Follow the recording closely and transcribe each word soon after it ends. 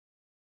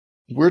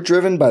We're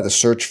driven by the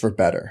search for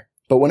better.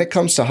 But when it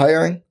comes to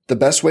hiring, the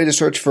best way to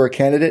search for a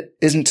candidate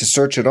isn't to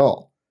search at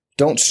all.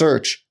 Don't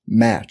search,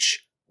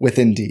 match with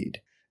Indeed.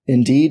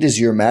 Indeed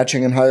is your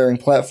matching and hiring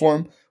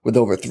platform with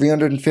over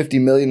 350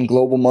 million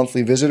global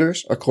monthly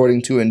visitors,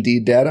 according to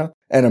Indeed data,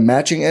 and a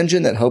matching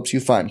engine that helps you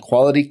find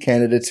quality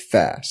candidates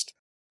fast.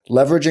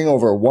 Leveraging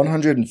over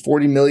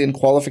 140 million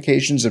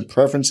qualifications and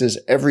preferences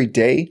every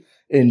day,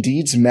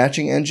 Indeed's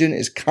matching engine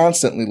is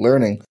constantly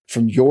learning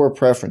from your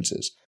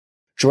preferences.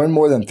 Join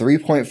more than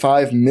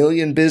 3.5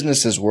 million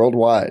businesses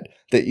worldwide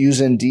that use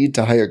Indeed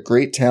to hire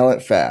great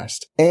talent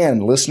fast.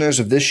 And listeners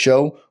of this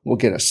show will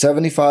get a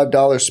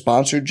 $75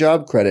 sponsored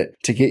job credit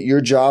to get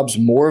your jobs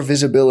more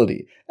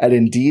visibility at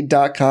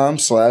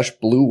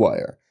Indeed.com/Blue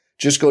Wire.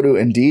 Just go to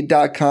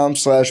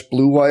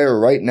Indeed.com/Blue Wire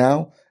right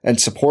now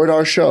and support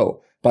our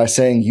show by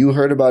saying you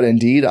heard about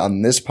Indeed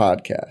on this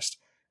podcast.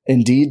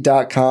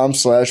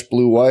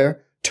 Indeed.com/Blue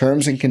Wire.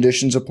 Terms and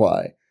conditions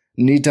apply.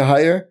 Need to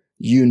hire?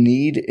 You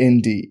need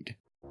Indeed.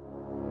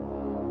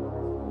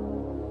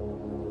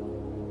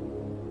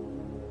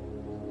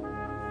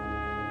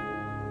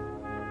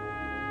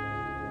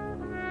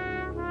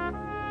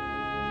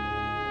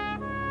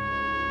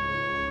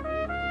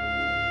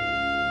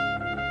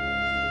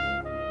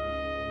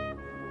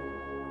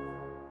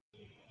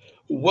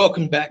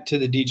 Welcome back to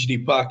the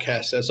DGD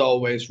podcast. As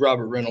always,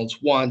 Robert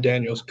Reynolds, Juan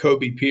Daniels,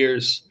 Kobe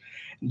Pierce.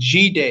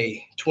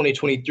 G-Day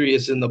 2023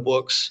 is in the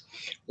books.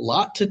 A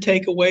lot to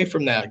take away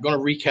from that. I'm going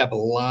to recap a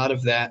lot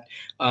of that.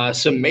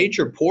 Some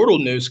major portal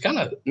news, kind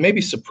of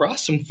maybe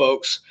surprise some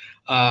folks,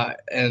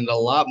 and a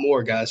lot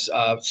more, guys.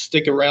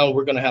 Stick around.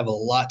 We're going to have a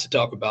lot to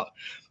talk about.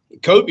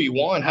 Kobe,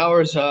 Juan, how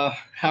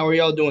are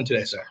y'all doing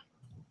today, sir?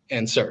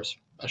 And sirs,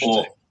 I should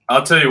say.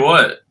 I'll tell you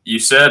what, you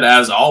said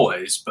as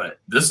always, but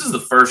this is the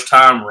first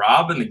time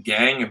Rob and the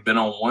gang have been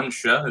on one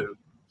show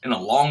in a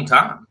long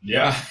time.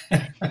 Yeah.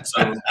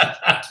 So,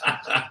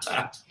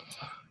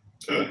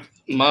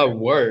 my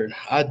word,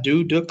 I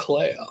do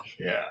declare.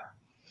 Yeah.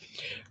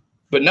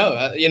 But no,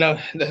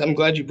 I'm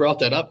glad you brought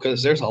that up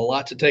because there's a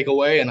lot to take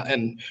away.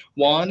 And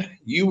Juan,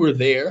 you were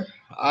there.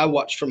 I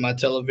watched from my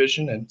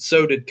television, and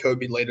so did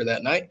Kobe later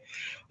that night.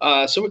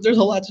 So there's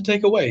a lot to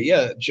take away.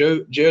 Yeah,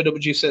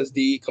 JOWG says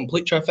the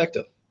complete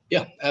trifecta.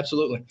 Yeah,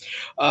 absolutely.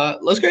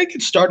 Let's go ahead and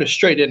get started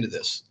straight into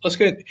this. Let's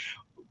go ahead.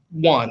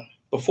 Juan,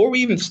 before we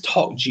even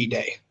talk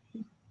G-Day,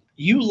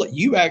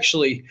 you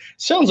actually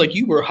sounds like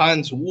you were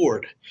Hines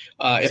Ward,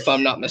 if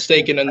I'm not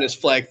mistaken, in this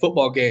flag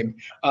football game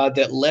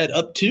that led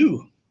up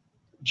to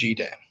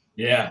G-Day.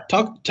 Yeah.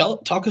 Talk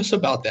us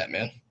about that,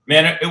 man.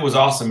 Man, it was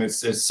awesome.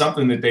 It's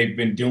something that they've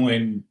been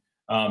doing,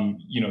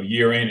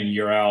 year in and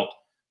year out.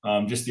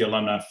 Just the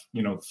alumni,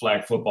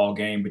 flag football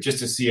game, but just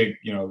to see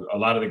a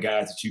lot of the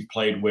guys that you've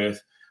played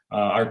with.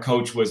 Our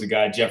coach was a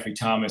guy, Jeffrey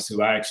Thomas,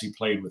 who I actually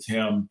played with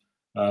him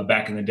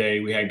back in the day.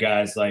 We had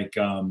guys like,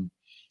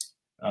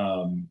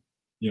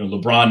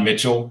 LeBron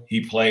Mitchell.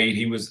 He played.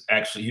 He was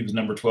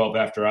number 12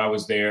 after I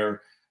was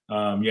there.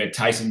 You had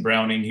Tyson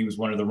Browning. He was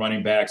one of the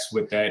running backs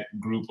with that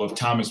group of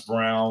Thomas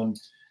Brown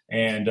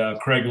and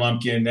Craig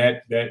Lumpkin,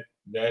 that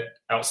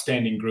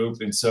outstanding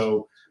group. And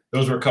so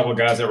those were a couple of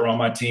guys that were on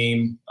my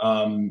team.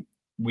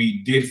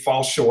 We did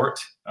fall short.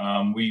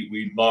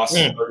 We lost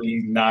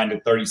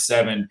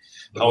 39-37.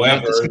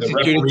 However, the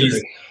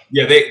referees,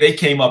 they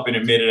came up and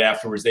admitted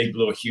afterwards they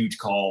blew a huge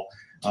call.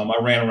 I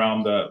ran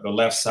around the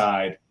left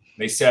side.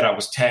 They said I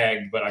was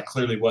tagged, but I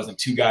clearly wasn't.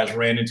 Two guys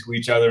ran into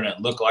each other, and it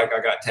looked like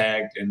I got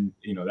tagged, and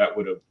that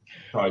would have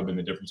probably been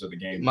the difference of the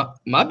game.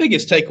 My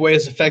biggest takeaway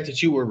is the fact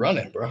that you were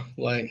running, bro.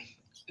 Like,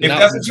 if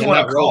that's what you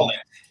want to call it.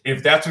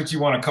 If that's what you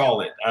want to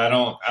call it, I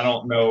don't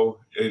know,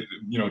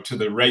 to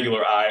the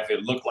regular eye if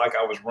it looked like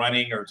I was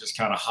running or just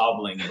kind of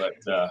hobbling, but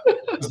I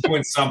was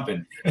doing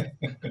something.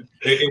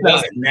 It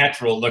wasn't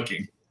natural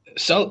looking.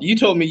 So you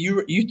told me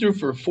you threw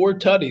for 4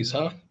 tutties,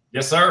 huh?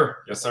 Yes, sir.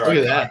 Look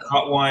at that. I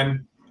caught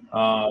one.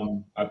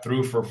 I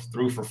threw for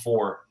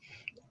 4.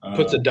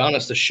 Puts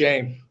Adonis to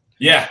shame.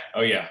 Yeah.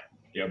 Oh yeah.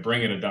 Yeah.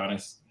 Bring it,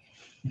 Adonis.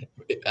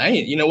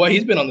 You know what?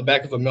 He's been on the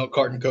back of a milk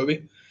carton,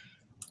 Kobe.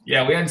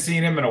 Yeah, we hadn't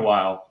seen him in a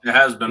while. It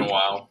has been a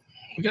while.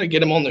 We got to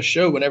get him on the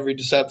show whenever he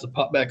decides to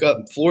pop back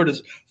up.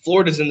 Florida's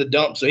in the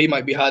dump, so he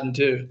might be hiding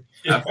too.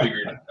 I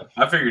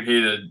figured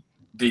he'd have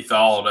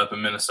de-thawed up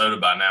in Minnesota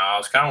by now. I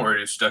was kind of worried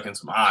he was stuck in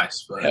some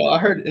ice. But hell, I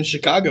heard in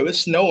Chicago it's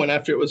snowing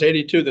after it was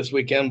 82 this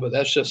weekend. But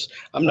that's just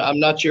I'm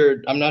not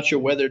your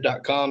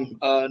weather.com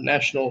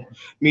national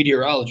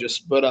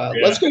meteorologist. But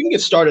let's go and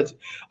get started.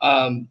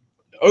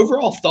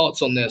 Overall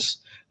thoughts on this.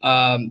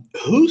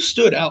 Who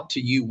stood out to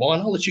you,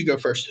 Juan? I'll let you go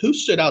first. Who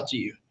stood out to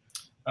you?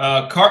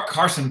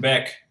 Carson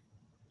Beck.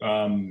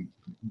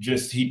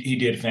 He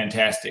did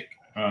fantastic.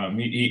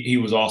 He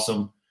was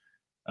awesome.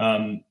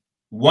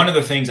 One of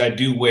the things I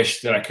do wish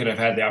that I could have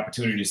had the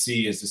opportunity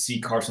to see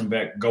Carson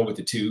Beck go with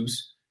the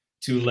twos.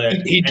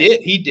 He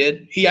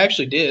did. He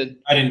actually did.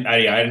 I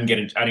didn't get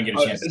a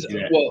chance to see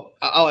that. Well,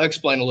 I'll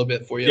explain a little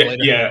bit for you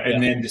later. Yeah,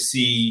 and then to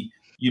see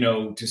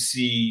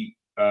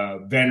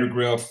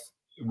Vandergriff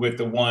with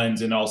the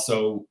ones and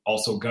also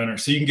Gunner.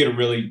 So you can get a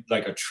really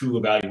like a true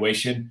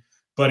evaluation.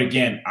 But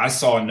again, I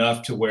saw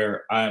enough to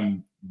where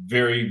I'm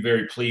very,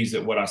 very pleased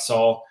at what I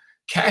saw.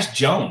 Cash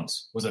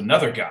Jones was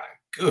another guy.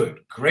 Good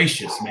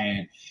gracious,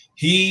 man.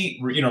 He,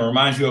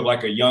 reminds you of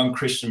like a young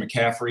Christian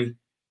McCaffrey.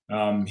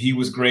 He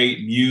was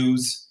great.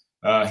 Muse.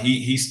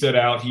 He stood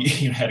out.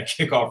 He had a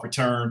kickoff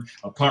return,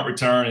 a punt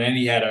return, and then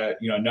he had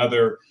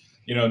another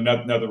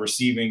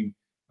receiving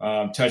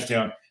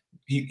touchdown.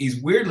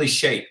 He's weirdly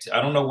shaped.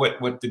 I don't know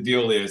what the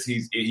deal is.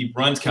 He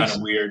runs kind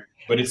of weird,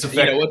 but it's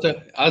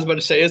effective. I was about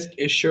to say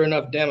it's sure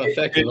enough damn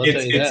effective. I'll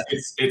tell you that.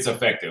 It's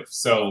effective.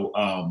 So,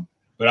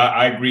 but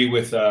I agree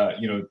with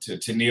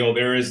to Neil.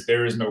 There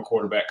is no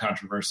quarterback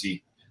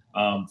controversy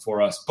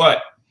for us.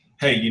 But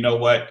hey, you know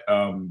what?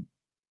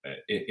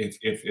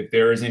 If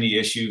there is any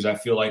issues, I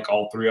feel like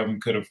all three of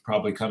them could have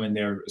probably come in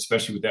there,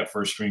 especially with that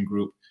first string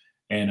group,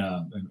 and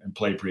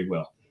played pretty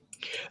well.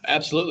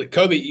 Absolutely.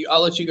 Kobe,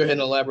 I'll let you go ahead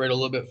and elaborate a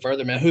little bit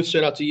further, man. Who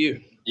stood out to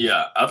you?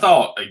 Yeah, I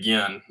thought,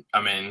 again,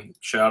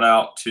 shout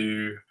out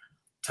to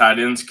tight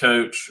ends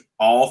coach.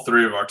 All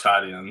three of our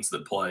tight ends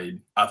that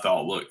played, I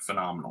thought looked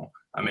phenomenal.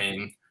 I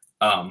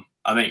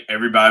think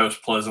everybody was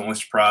pleasantly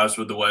surprised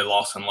with the way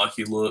Lawson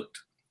Lucky looked.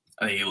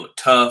 I think he looked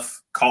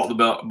tough, caught the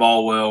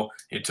ball well.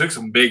 He took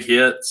some big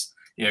hits.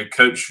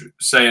 Coach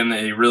saying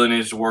that he really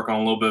needs to work on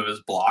a little bit of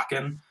his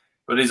blocking,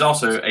 but he's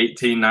also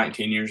 18,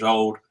 19 years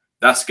old.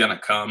 That's going to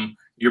come.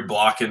 You're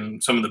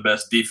blocking some of the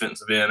best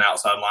defensive end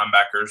outside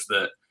linebackers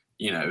that,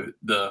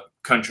 the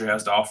country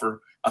has to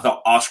offer. I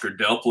thought Oscar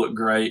Delp looked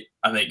great.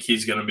 I think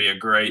he's going to be a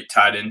great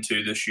tight end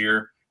too this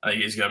year. I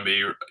think he's going to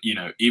be,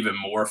 even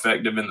more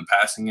effective in the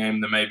passing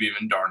game than maybe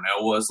even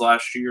Darnell was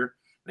last year.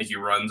 I think he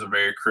runs a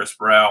very crisp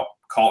route,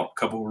 caught a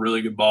couple of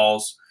really good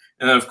balls.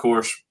 And then, of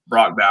course,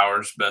 Brock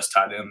Bowers, best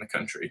tight end in the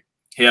country.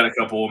 He had a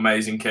couple of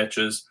amazing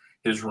catches.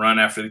 His run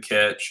after the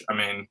catch,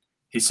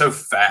 he's so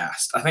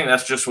fast. I think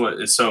that's just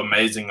what is so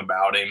amazing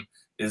about him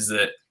is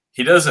that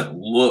he doesn't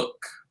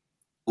look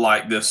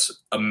like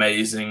this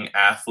amazing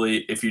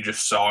athlete if you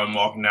just saw him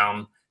walking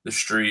down the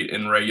street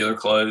in regular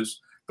clothes.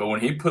 But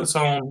when he puts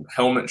on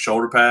helmet and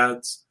shoulder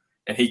pads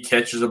and he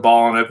catches a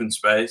ball in open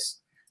space,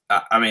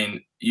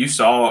 you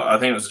saw, I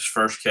think it was his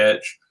first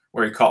catch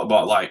where he caught the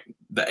ball like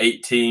the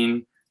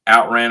 18,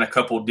 outran a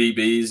couple of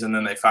DBs, and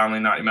then they finally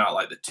knocked him out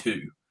like the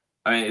 2.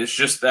 It's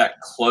just that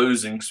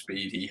closing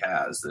speed he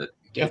has that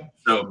is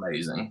so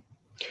amazing.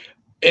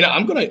 And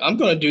I'm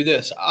gonna do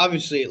this.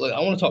 Obviously, I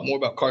want to talk more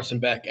about Carson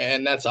Beck,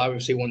 and that's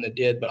obviously one that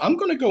did. But I'm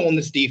gonna go on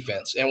this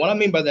defense, and what I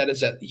mean by that is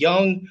that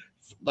young,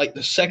 like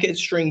the second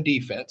string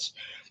defense,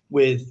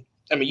 with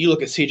you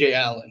look at C.J.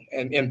 Allen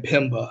and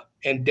Pemba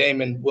and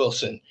Damon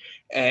Wilson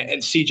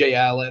and C.J.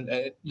 Allen,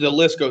 and the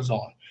list goes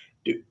on.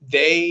 Dude,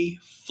 they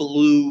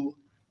flew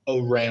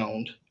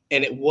around,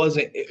 and it was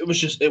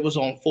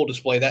on full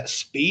display. That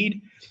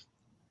speed,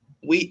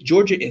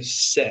 Georgia is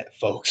set,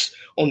 folks,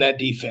 on that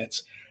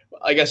defense.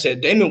 Like I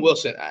said, Damon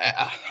Wilson,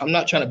 I'm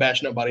not trying to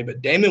bash nobody,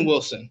 but Damon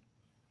Wilson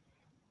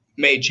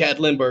made Chad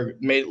Lindbergh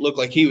look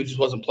like he just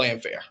wasn't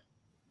playing fair.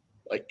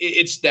 Like,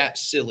 it's that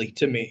silly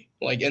to me.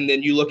 Like, and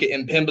then you look at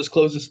Mpemba's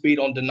closing speed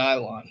on deny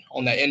line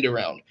on that end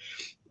around.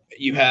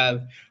 You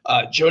have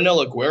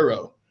Jonel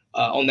Aguero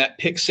on that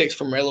pick 6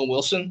 from Raylan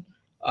Wilson.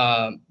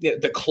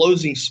 The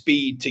closing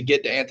speed to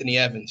get to Anthony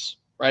Evans,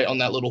 right, on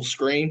that little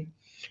screen.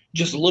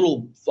 Just a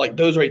little, like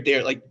those right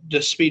there, like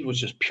the speed was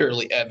just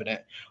purely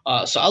evident.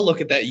 So I look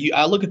at that.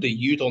 I look at the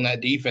youth on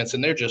that defense,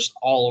 and they're just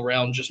all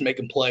around just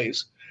making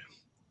plays.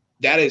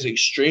 That is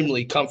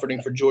extremely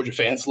comforting for Georgia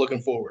fans looking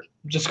forward.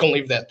 I'm just going to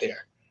leave that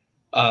there.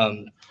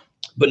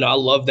 But no, I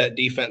love that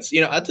defense.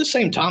 At the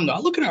same time, though, I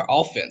look at our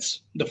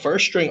offense, the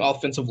first string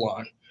offensive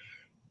line.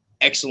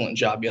 Excellent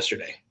job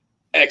yesterday.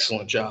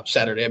 Excellent job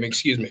Saturday.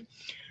 Excuse me.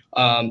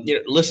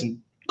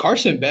 Listen,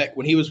 Carson Beck,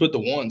 when he was with the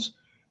ones,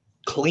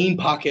 clean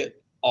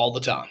pocket all the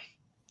time.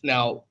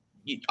 Now,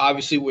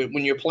 obviously,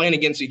 when you're playing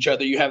against each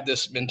other, you have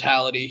this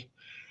mentality.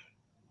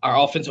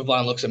 Our offensive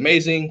line looks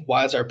amazing.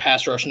 Why is our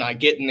pass rush not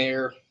getting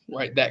there?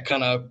 Right, that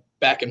kind of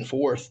back and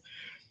forth.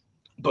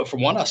 But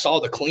from what I saw,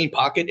 the clean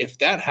pocket, if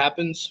that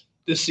happens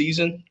this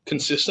season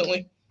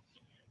consistently,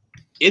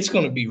 it's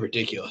going to be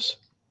ridiculous.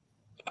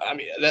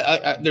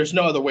 There's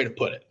no other way to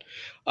put it.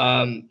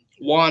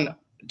 Juan,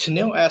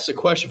 Tanil asked a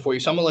question for you,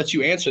 so I'm going to let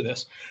you answer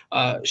this.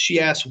 She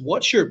asked,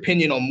 what's your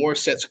opinion on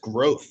Morset's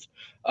growth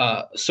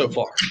so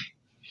far?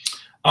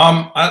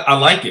 I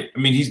like it.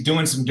 He's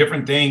doing some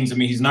different things.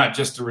 He's not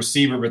just a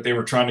receiver, but they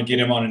were trying to get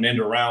him on an end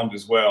around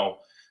as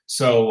well.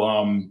 So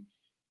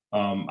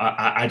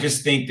I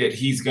just think that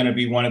he's going to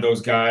be one of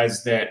those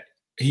guys that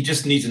he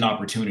just needs an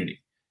opportunity.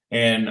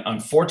 And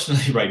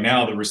unfortunately, right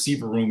now, the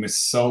receiver room is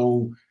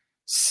so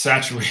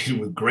saturated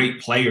with great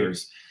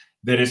players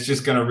that it's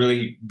just going to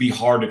really be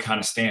hard to kind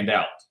of stand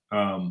out.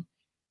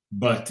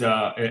 But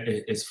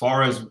as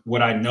far as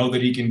what I know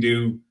that he can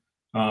do,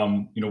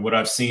 what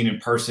I've seen in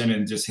person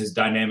and just his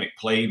dynamic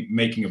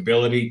play-making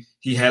ability,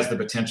 he has the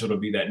potential to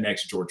be that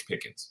next George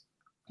Pickens.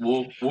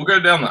 I'll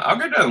go down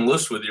the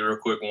list with you real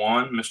quick.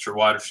 Juan, Mr.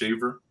 Wide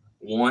Receiver.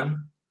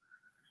 1.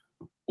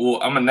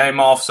 Well, I'm going to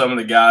name off some of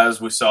the guys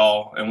we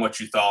saw and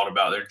what you thought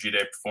about their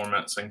G-Day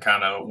performance and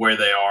kind of where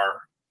they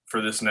are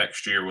for this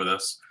next year with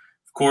us.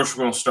 Of course,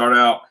 we're going to start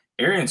out.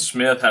 Arian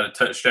Smith had a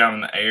touchdown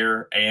in the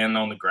air and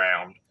on the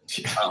ground.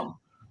 It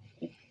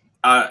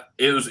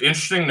was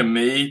interesting to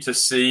me to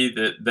see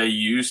that they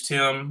used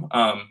him.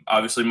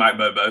 Obviously, Mike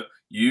Bobo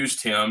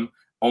used him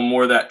on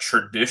more of that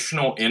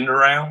traditional end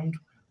around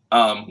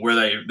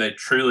where they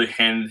truly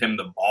handed him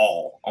the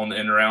ball on the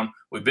end around.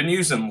 We've been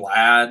using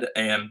Ladd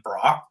and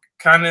Brock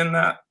kind of in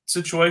that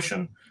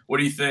situation. What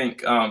do you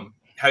think? How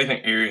do you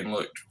think Arian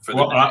looked for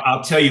Well,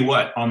 I'll tell you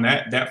what, on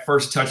that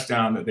first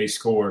touchdown that they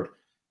scored,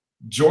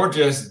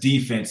 Georgia's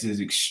defense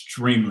is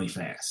extremely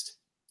fast.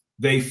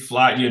 They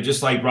fly,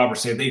 just like Robert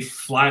said, they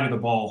fly to the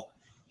ball.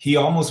 He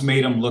almost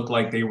made them look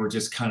like they were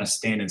just kind of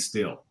standing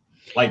still.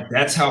 Like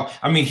that's how,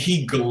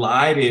 he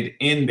glided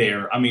in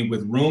there.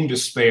 With room to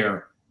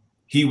spare,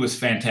 he was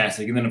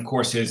fantastic. And then of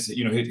course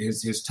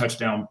his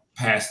touchdown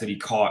pass that he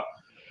caught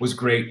was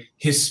great.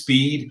 His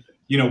speed,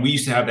 we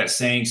used to have that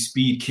saying,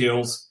 speed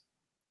kills.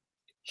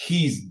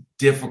 He's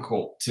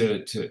difficult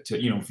to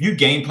if you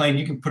game plan,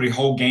 you can put a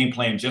whole game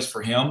plan just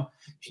for him.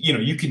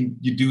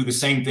 You do the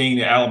same thing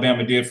that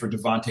Alabama did for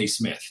Devontae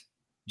Smith,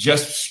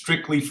 just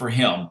strictly for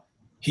him.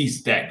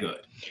 He's that good.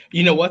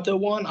 You know what, though,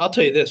 Juan? I'll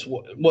tell you this.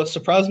 What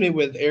surprised me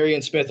with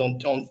Arian Smith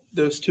on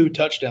those 2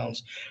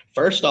 touchdowns,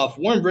 first off,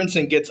 Warren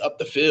Brinson gets up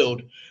the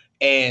field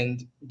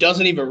and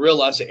doesn't even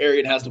realize that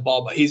Arian has the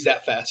ball, but he's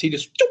that fast. He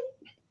just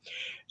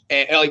 –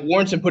 and like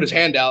Warrenson put his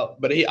hand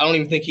out, but I don't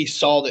even think he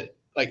saw that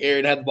like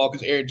Arian had the ball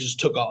because Arian just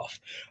took off.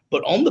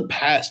 But on the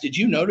pass, did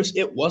you notice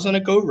it wasn't a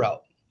go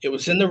route? It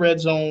was in the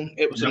red zone.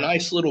 It was a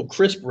nice little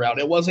crisp route.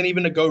 It wasn't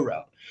even a go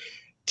route.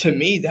 To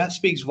me, that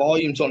speaks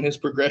volumes on his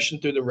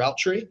progression through the route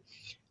tree,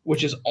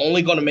 which is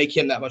only going to make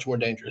him that much more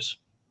dangerous.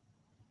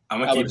 I'm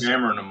going to keep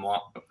hammering him.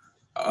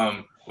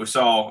 We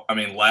saw,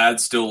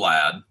 Ladd's still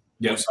Ladd.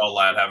 Yep. We saw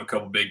Ladd have a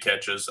couple big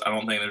catches. I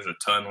don't think there's a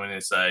ton when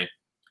they say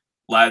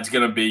Ladd's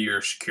going to be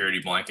your security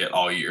blanket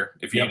all year.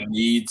 If you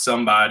need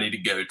somebody to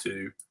go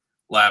to,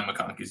 Ladd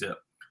McConkey's it.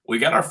 We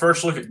got our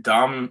first look at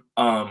Dom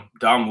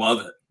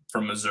Lovett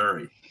from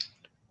Missouri.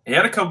 He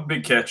had a couple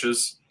big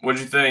catches. What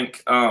do you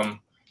think?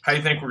 How do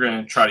you think we're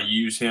going to try to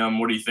use him?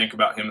 What do you think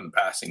about him in the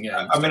passing game?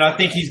 I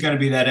think he's going to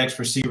be that X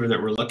receiver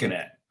that we're looking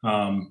at.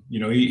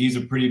 He's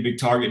a pretty big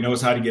target,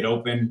 knows how to get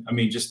open.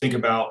 Just think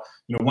about,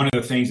 one of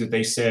the things that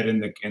they said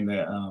because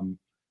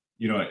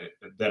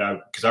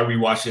I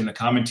rewatched it in the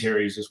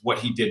commentaries is what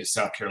he did to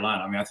South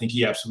Carolina. I think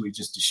he absolutely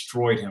just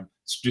destroyed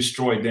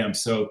them.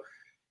 So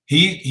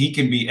he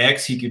can be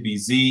X, he could be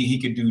Z, he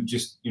could do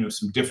just,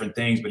 some different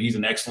things, but he's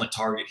an excellent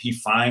target. He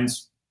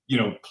finds,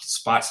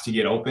 spots to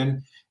get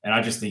open, and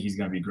I just think he's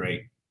going to be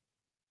great.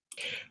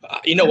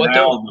 On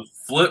the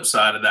flip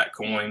side of that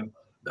coin,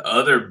 the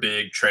other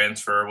big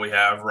transfer we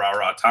have,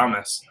 Ra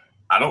Thomas,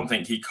 I don't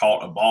think he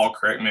caught a ball.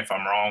 Correct me if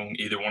I'm wrong,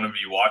 either one of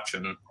you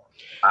watching.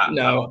 I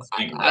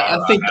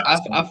think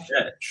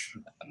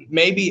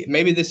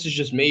maybe this is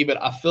just me,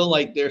 but I feel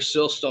like there's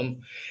still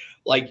some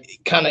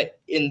kind of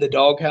in the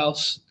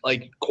doghouse,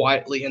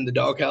 quietly in the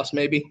doghouse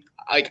maybe.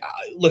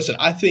 Listen,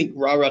 I think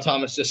Ra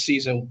Thomas this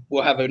season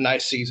will have a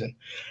nice season.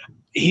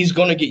 He's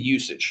going to get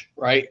usage,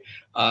 right?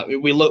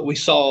 We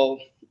saw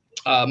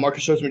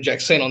Marcus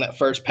Roseman-Jackson on that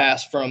first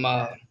pass from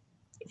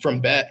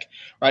Beck,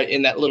 right,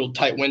 in that little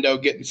tight window,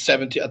 getting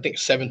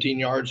 17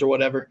 yards or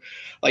whatever.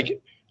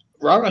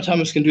 Ra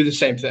Thomas can do the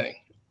same thing.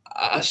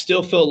 I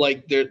still feel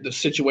like the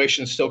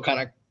situation is still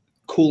kind of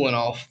cooling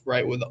off,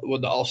 right, with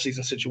the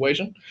all-season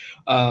situation.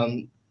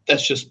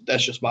 That's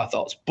just my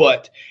thoughts.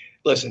 But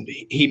listen,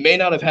 he may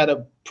not have had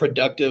a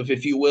productive,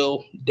 if you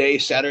will, day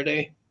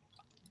Saturday.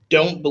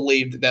 Don't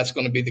believe that that's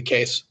going to be the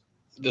case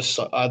this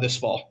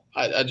fall.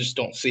 I just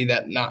don't see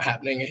that not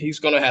happening. He's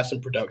going to have some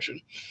production.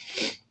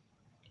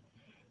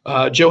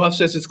 Joe Huff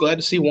says it's glad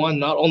to see Juan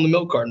not on the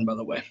milk carton, by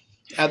the way.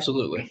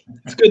 Absolutely.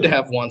 It's good to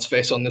have Juan's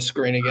face on this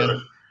screen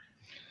again.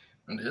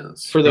 It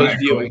is. For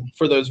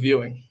those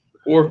viewing.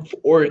 Or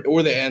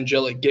the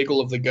angelic giggle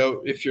of the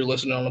goat if you're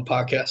listening on a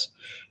podcast.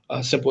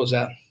 Simple as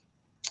that.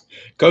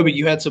 Kobe,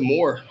 you had some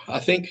more, I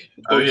think.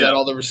 Was that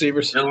all the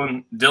receivers?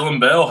 Dylan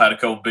Bell had a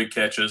couple big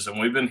catches, and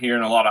we've been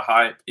hearing a lot of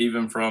hype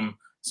even from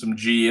some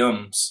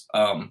GMs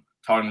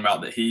talking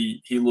about that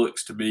he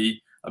looks to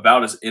be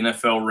about as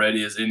NFL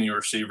ready as any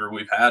receiver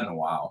we've had in a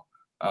while.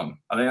 I think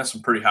that's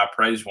some pretty high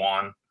praise,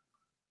 Juan.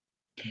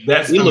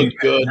 He looked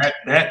good.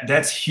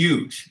 That's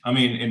huge.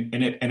 And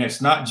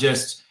it's not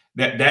just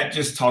that. That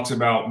just talks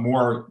about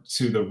more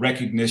to the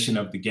recognition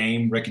of the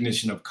game,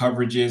 recognition of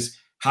coverages,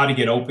 how to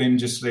get open.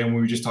 Just then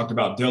we just talked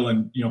about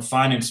Dylan,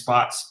 finding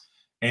spots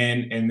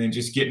and then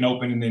just getting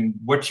open. And then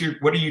what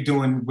are you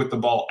doing with the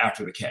ball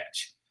after the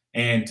catch?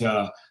 And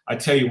I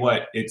tell you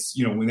what, it's,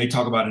 when they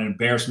talk about an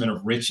embarrassment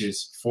of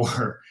riches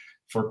for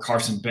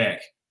Carson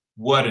Beck,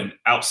 what an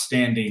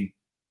outstanding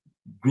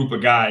group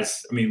of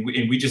guys.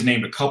 We just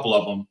named a couple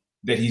of them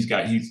that he's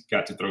got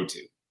to throw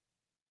to.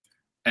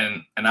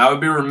 And I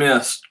would be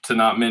remiss to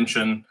not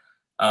mention,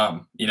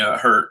 it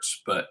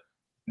hurts, but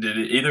Did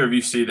either of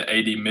you see the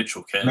A.D.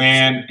 Mitchell catch?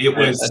 Man, it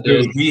was –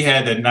 dude, he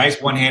had a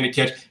nice one-handed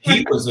catch.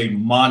 He was a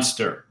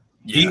monster.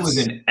 Yes. He was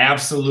an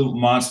absolute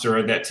monster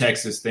of that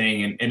Texas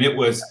thing. And it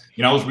was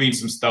 – I was reading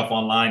some stuff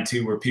online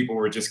too where people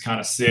were just kind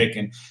of sick.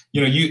 And,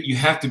 you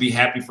have to be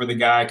happy for the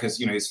guy because,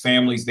 his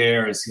family's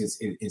there,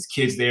 his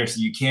kids there,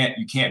 so you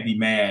can't be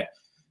mad.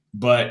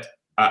 But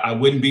I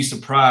wouldn't be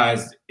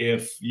surprised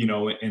if,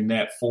 in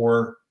that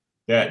four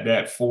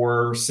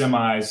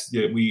semis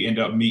that we end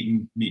up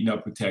meeting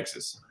up with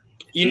Texas.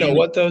 You know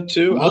what, though,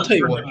 too? I'll tell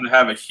you what. We're going to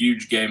have a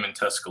huge game in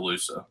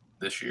Tuscaloosa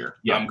this year.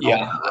 Yeah,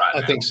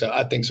 I think so.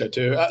 I think so,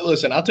 too.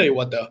 Listen, I'll tell you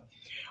what, though.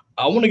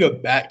 I want to go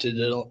back to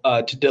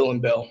Dillon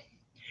Bell.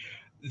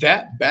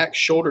 That back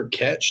shoulder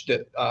catch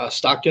that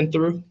Stockton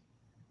threw,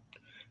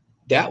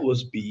 that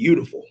was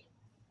beautiful.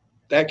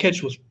 That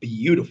catch was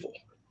beautiful.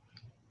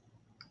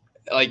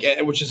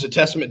 Which is a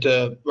testament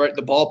to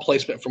the ball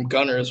placement from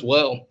Gunner as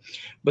well,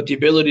 but the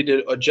ability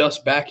to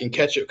adjust back and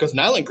catch it because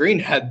Nyland Green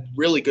had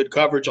really good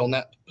coverage on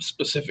that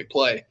specific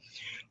play.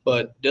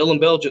 But Dillon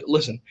Bell,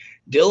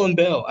 Dillon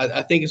Bell,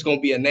 I think is going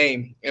to be a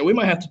name, and we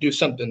might have to do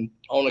something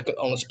on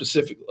a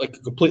specific, a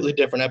completely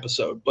different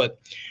episode. But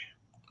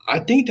I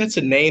think that's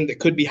a name that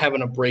could be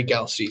having a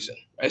breakout season,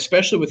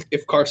 especially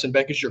if Carson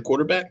Beck is your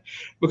quarterback,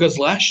 because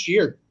last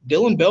year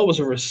Dillon Bell was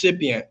a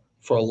recipient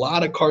for a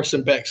lot of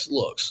Carson Beck's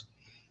looks.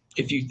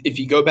 If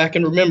you go back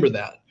and remember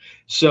that.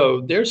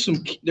 So there's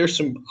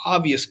some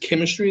obvious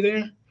chemistry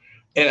there.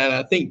 And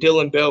I think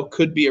Dillon Bell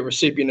could be a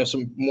recipient of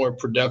some more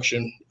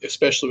production,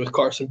 especially with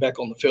Carson Beck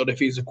on the field if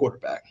he's a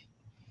quarterback.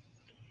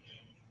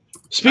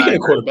 Speaking of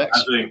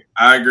quarterbacks.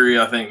 I agree.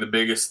 I think the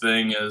biggest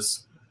thing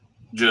is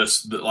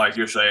just like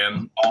you're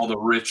saying, all the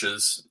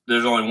riches.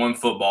 There's only one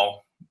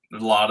football.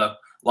 There's a lot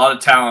of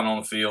talent on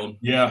the field.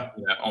 Yeah.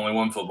 Only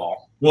one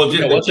football. Well,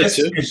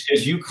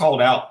 as you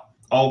called out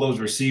all those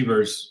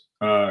receivers,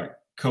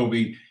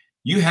 Kobe,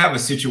 you have a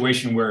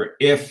situation where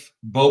if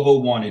Bobo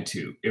wanted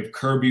to, if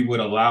Kirby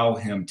would allow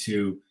him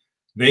to,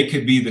 they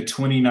could be the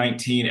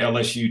 2019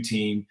 LSU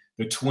team,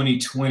 the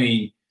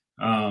 2020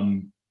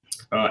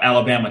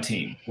 Alabama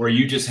team, where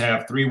you just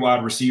have 3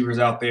 wide receivers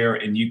out there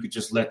and you could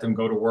just let them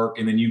go to work.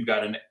 And then you've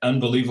got an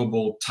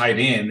unbelievable tight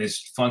end that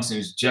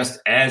functions just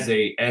as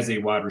a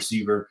wide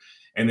receiver.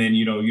 And then,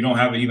 you don't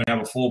even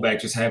have a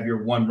fullback, just have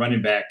your one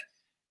running back.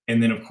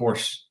 And then, of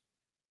course,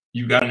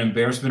 you've got an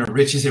embarrassment of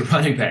riches at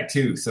running back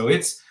too. So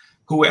it's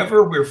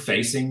whoever we're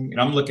facing, and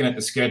I'm looking at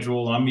the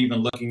schedule, and I'm even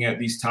looking at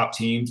these top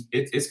teams,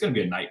 it's going to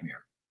be a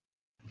nightmare.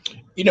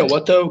 You know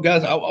what, though,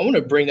 guys? I want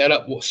to bring that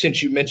up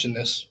since you mentioned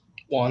this,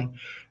 Juan.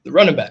 The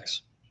running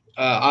backs,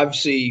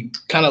 obviously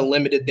kind of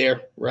limited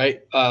there,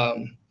 right?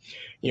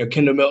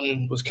 Kendall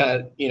Milton was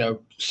kind of,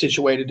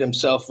 situated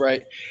himself,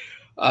 right?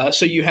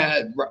 So you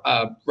had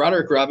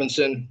Roderick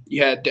Robinson.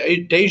 You had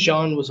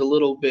Dejon was a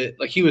little bit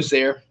 – he was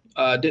there,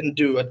 didn't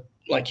do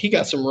he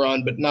got some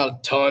run, but not a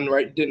ton,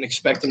 right? Didn't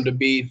expect him to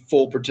be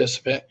full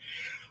participant.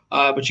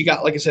 But you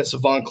got, like I said,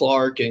 Savon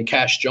Clark and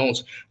Cash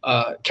Jones.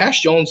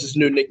 Cash Jones'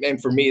 new nickname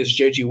for me is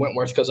JG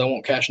Wentworth because I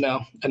want cash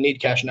now. I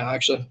need cash now,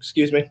 actually.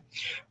 Excuse me.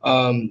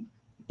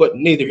 But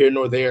neither here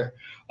nor there.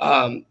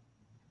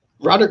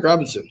 Roderick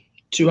Robinson,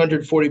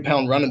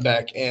 240-pound running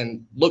back,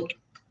 and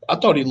I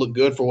thought he looked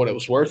good for what it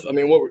was worth. I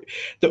mean,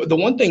 the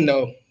one thing,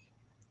 though,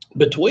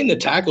 between the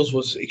tackles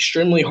was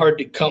extremely hard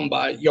to come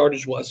by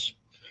yardage was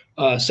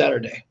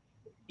Saturday.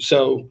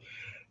 So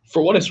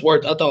for what it's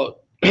worth, I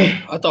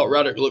thought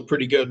Roderick looked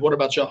pretty good. What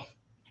about y'all?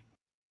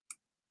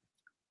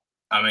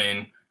 I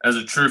mean, as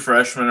a true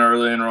freshman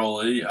early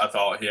enrollee, I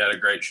thought he had a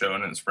great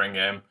showing in the spring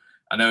game.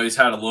 I know he's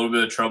had a little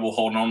bit of trouble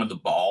holding on to the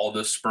ball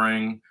this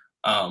spring.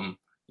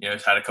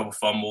 He's had a couple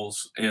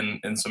fumbles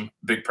in some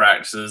big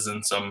practices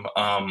and some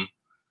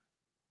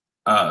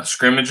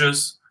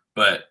scrimmages,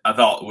 but I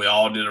thought we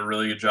all did a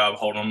really good job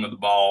holding on to the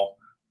ball.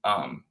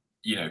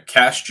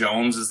 Cash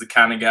Jones is the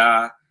kind of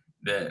guy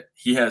that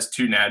he has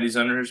 2 natties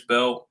under his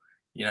belt.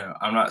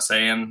 I'm not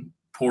saying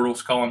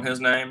Portal's calling his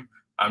name.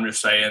 I'm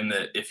just saying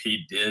that if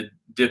he did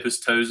dip his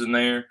toes in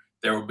there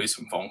would be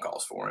some phone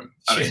calls for him.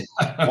 I mean,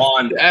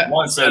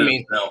 Juan said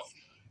himself,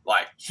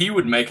 he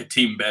would make a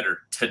team better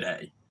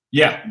today.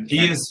 Yeah,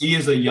 he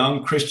is a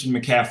young Christian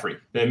McCaffrey.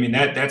 I mean,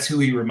 that's who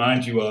he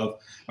reminds you of.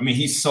 I mean,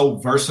 he's so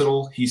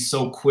versatile. He's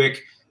so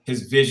quick.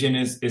 His vision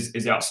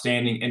is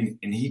outstanding,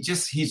 and he's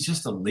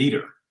just a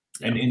leader,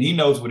 and he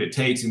knows what it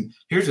takes. And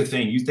here's the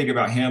thing: you think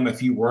about him if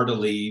he were to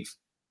leave,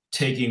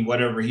 taking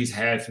whatever he's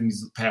had from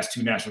these past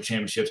 2 national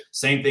championships.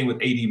 Same thing with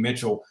A.D.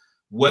 Mitchell.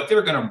 What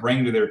they're going to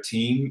bring to their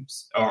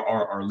teams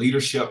are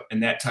leadership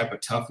and that type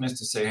of toughness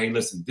to say, hey,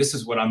 listen, this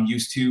is what I'm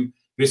used to.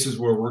 This is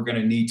where we're going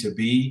to need to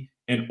be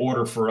in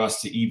order for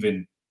us to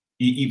even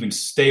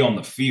stay on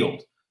the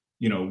field,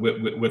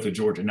 with the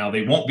Georgia. Now,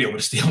 they won't be able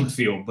to stay on the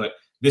field, but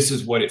this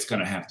is what it's going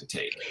to have to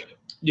take.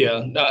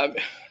 Yeah.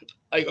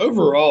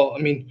 Overall,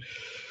 I mean,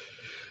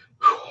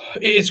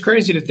 it's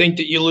crazy to think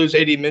that you lose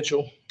A.D.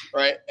 Mitchell,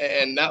 right?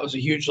 And that was a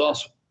huge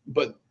loss.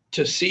 But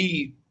to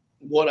see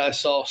what I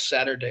saw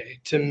Saturday,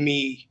 to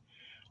me,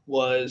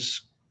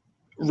 was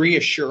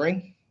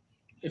reassuring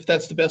if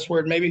that's the best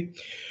word, maybe,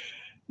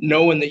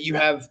 knowing that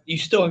you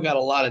still got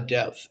a lot of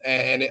depth.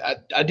 And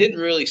I didn't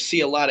really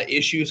see a lot of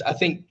issues. I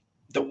think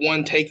the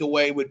one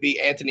takeaway would be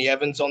Anthony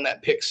Evans on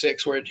that pick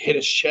six where it hit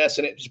his chest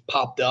and it just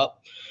popped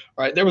up.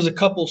 Right. There was a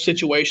couple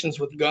situations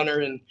with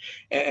Gunner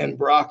and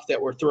Brock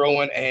that were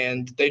throwing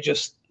and they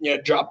just,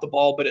 dropped the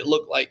ball, but it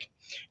looked like,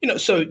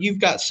 so you've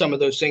got some of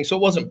those things. So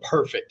it wasn't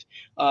perfect.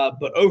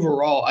 But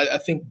overall, I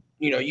think,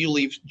 you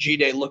leave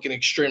G-Day looking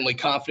extremely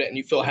confident and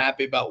you feel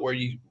happy about where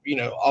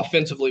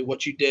offensively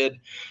what you did,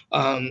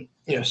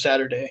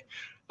 Saturday.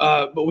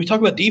 But we talk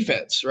about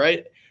defense,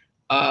 right?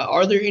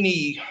 Are there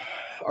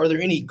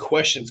any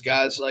questions,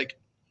 guys? Like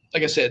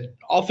I said,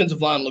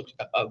 offensive line looked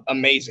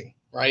amazing,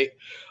 right?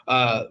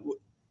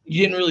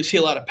 You didn't really see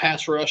a lot of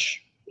pass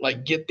rush,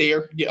 like get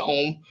there, get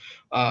home.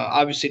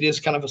 Obviously, it is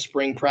kind of a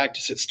spring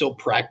practice. It's still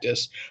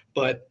practice.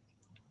 But,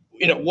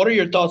 what are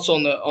your thoughts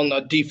on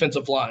the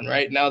defensive line,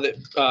 right? Now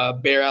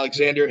that Bear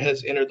Alexander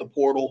has entered the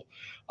portal,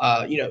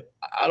 I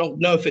don't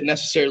know if it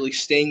necessarily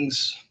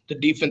stings the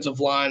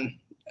defensive line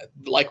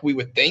like we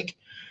would think.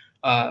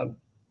 But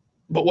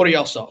what are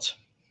y'all's thoughts?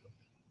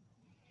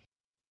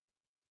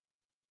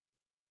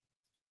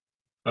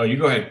 Oh, you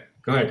go ahead.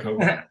 Go ahead,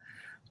 Coach.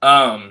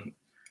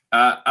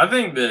 I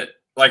think that,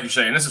 like you're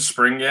saying, it's a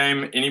spring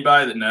game.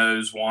 Anybody that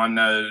knows, Juan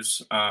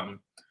knows,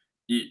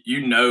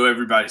 you know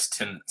everybody's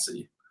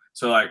tendency.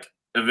 So, like,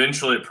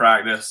 eventually at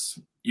practice,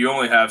 you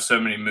only have so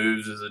many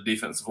moves as a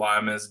defensive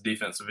lineman, as a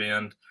defensive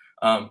end.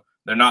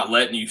 They're not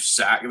letting you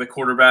sack the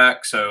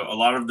quarterback. So a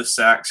lot of the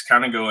sacks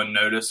kind of go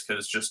unnoticed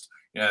because it's just,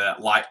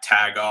 that light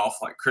tag off.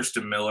 Like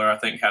Christian Miller, I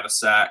think, had a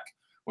sack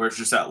where it's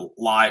just that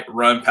light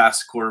run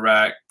past the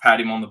quarterback, pat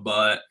him on the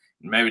butt,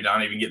 and maybe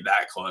don't even get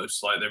that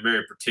close. Like they're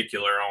very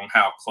particular on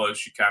how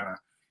close you kind of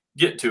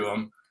get to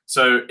them.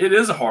 So it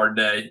is a hard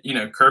day.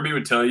 Kirby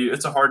would tell you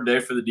it's a hard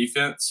day for the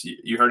defense.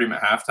 You heard him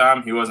at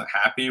halftime. He wasn't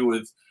happy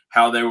with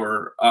how they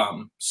were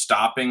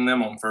stopping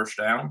them on first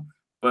down.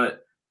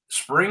 But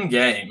spring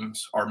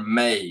games are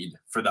made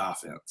for the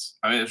offense.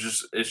 I mean,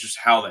 it's just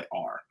how they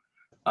are.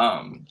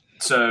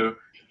 So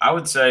I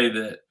would say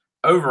that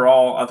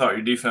overall, I thought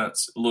your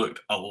defense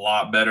looked a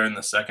lot better in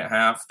the second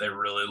half. They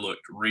really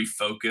looked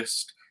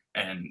refocused,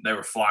 and they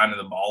were flying to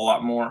the ball a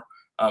lot more.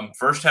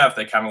 First half,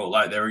 they kind of looked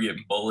like they were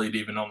getting bullied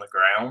even on the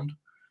ground.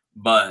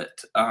 But,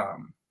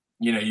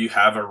 you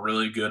have a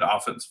really good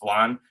offensive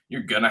line.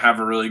 You're going to have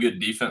a really good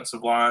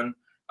defensive line.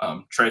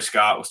 Trey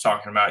Scott was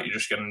talking about you're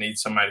just going to need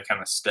somebody to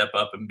kind of step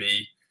up and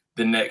be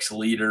the next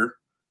leader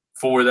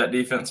for that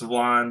defensive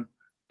line.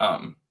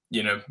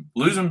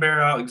 Losing Bear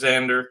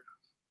Alexander,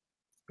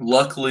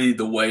 luckily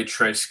the way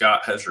Trey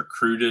Scott has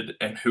recruited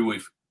and who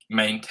we've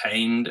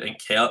maintained and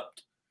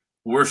kept,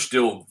 we're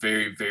still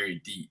very,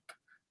 very deep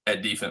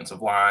at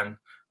defensive line.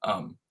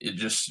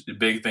 The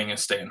big thing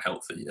is staying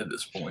healthy at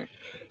this point.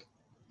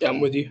 Yeah, I'm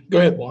with you. Go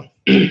ahead, Juan.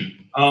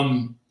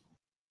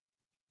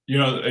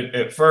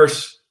 At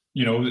first,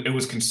 it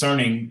was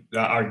concerning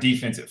our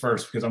defense at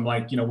first because I'm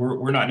like,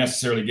 we're not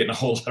necessarily getting a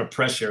whole lot of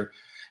pressure.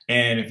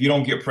 And if you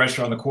don't get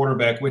pressure on the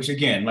quarterback, which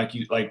again, like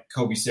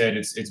Kobe said,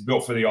 it's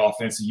built for the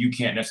offense, and you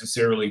can't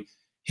necessarily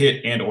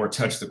hit and or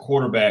touch the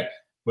quarterback.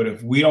 But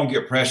if we don't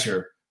get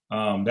pressure,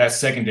 that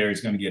secondary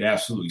is going to get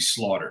absolutely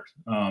slaughtered.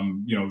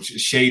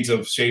 Shades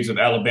of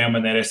Alabama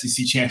in that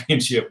SEC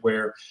championship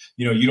where,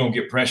 you don't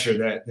get pressure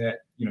that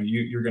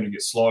you're going to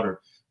get slaughtered.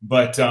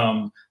 But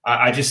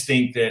I just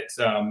think that,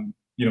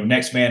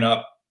 next man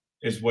up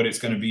is what it's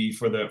going to be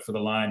for the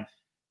line.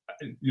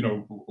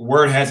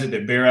 Word has it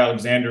that Bear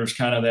Alexander is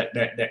kind of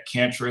that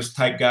cancerous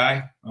type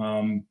guy.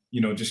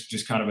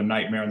 Just kind of a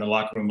nightmare in the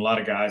locker room. A lot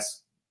of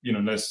guys,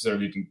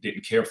 necessarily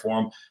didn't care for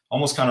him.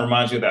 Almost kind of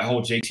reminds you of that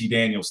whole JT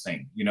Daniels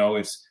thing.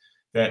 It's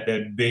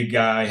that big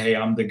guy. Hey,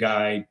 I'm the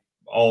guy.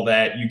 All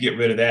that, you get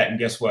rid of that, and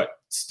guess what?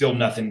 Still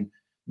nothing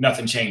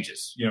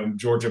changes.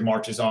 Georgia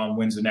marches on,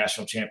 wins the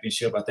national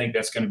championship. I think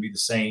that's going to be the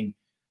same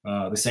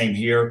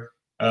here.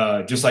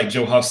 Just like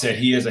Joe Huff said,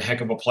 he is a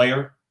heck of a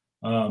player.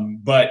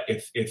 But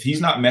if he's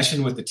not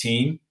meshing with the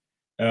team,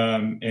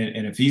 and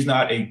if he's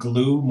not a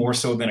glue more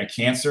so than a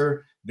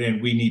cancer,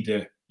 then we need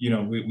to,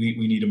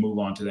 we need to move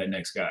on to that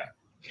next guy.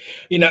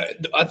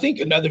 I think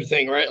another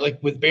thing, right? Like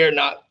with Bear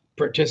not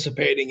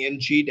participating in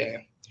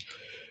G-Day,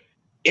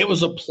 it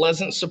was a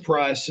pleasant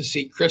surprise to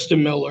see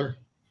Christian Miller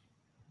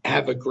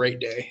have a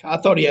great day. I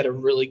thought he had a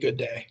really good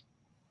day.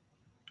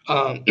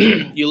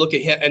 You look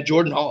at him and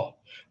Jordan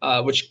Hall,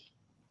 which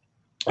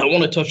I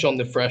want to touch on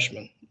the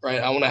freshmen,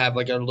 right? I want to have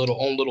like a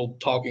little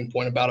talking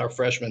point about our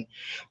freshmen.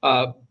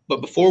 But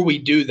before we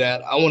do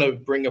that, I want to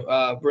bring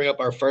up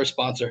our first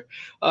sponsor,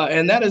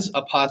 and that is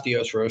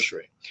Apotheos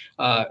Roastery.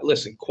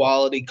 Listen,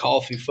 quality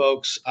coffee,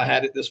 folks. I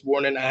had it this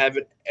morning. I have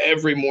it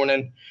every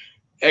morning.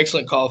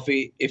 Excellent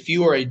coffee. If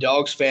you are a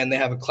Dogs fan, they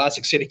have a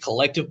Classic City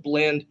Collective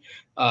blend.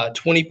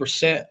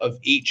 20% of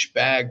each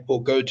bag will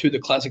go to the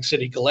Classic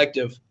City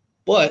Collective.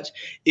 But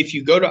if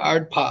you go to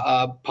our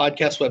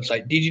podcast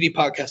website,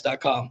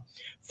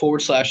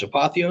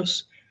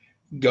 dgdpodcast.com/Apotheos,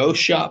 go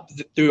shop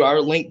through our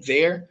link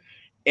there,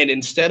 And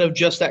instead of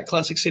just that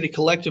Classic City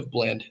Collective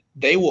blend,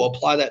 they will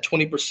apply that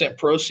 20%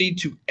 proceed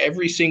to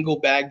every single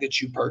bag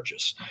that you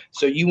purchase.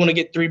 So you want to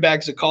get 3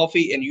 bags of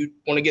coffee and you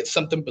want to get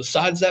something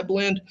besides that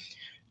blend,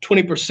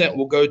 20%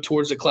 will go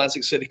towards the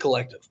Classic City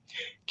Collective.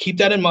 Keep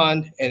that in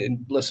mind.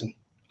 And listen,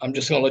 I'm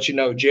just going to let you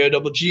know,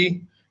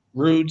 JOGG,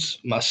 Rudes,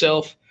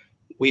 myself,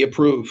 we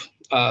approve.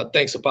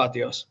 Thanks,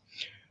 Apatios.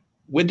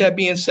 With that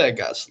being said,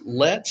 guys,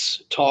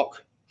 let's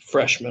talk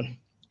freshmen.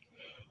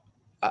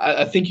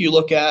 I think you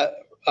look at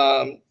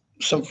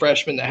some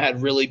freshmen that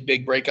had really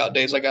big breakout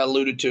days, like I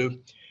alluded to.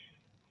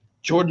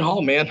 Jordan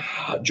Hall, man.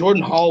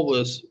 Jordan Hall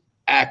was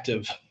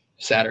active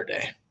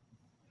Saturday.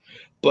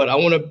 But I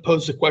want to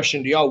pose the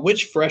question to y'all.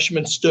 Which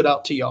freshman stood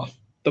out to y'all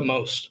the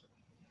most?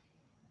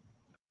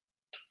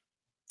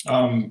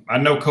 I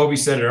know Kobe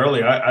said it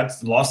earlier. I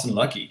Lawson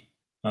Lucky.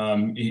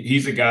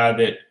 He's a guy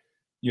that,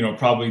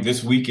 probably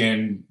this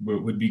weekend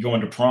would be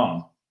going to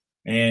prom.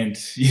 And,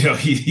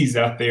 he's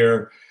out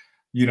there,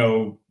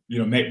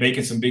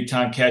 making some big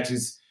time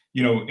catches,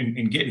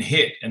 and getting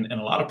hit. And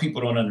a lot of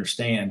people don't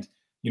understand,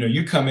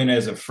 you come in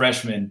as a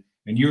freshman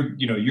and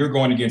you're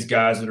going against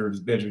guys that are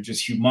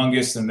just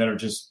humongous and that are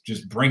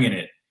just bringing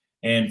it.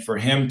 And for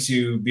him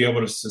to be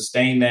able to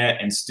sustain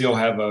that and still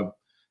have a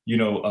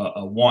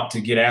want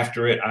to get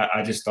after it,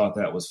 I just thought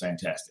that was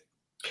fantastic.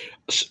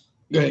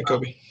 Go ahead,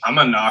 Kobe. I'm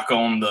going to knock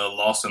on the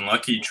Lawson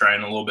Lucky train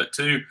a little bit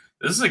too.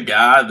 This is a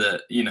guy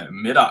that,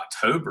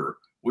 mid-October,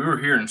 we were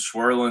hearing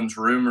swirlings,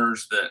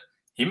 rumors that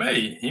he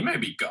may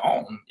be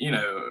gone.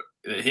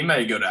 He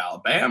may go to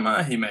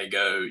Alabama. He may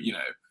go,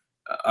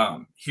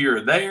 here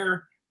or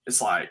there.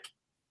 It's like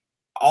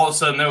all of a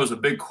sudden there was a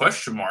big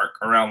question mark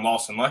around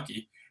Lawson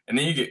Lucky. And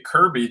then you get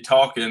Kirby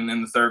talking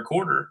in the third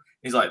quarter.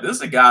 He's like, this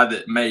is a guy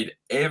that made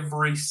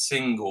every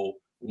single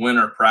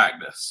winter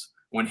practice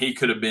when he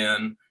could have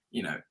been,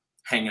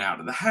 hanging out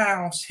of the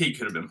house. He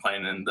could have been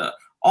playing in the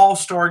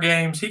all-star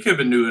games. He could have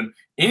been doing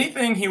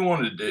anything he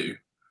wanted to do.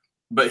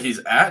 But he's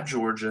at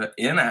Georgia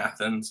in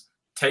Athens,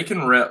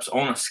 taking reps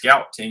on a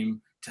scout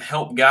team to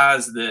help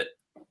guys that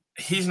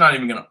he's not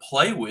even going to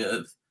play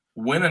with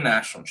win a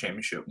national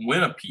championship,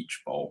 win a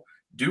Peach Bowl,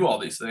 do all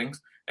these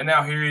things. And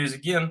now here he is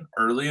again,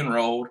 early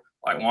enrolled,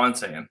 like Juan's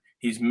saying.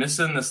 He's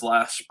missing this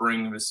last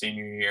spring of his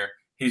senior year.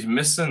 He's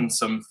missing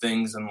some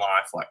things in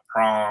life like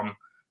prom,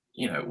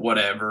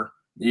 whatever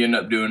you end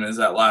up doing as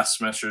that last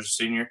semester as a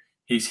senior.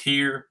 He's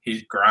here,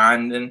 he's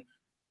grinding,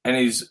 and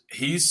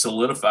he's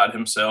solidified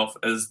himself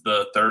as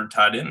the third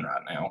tight end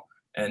right now.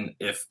 And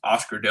if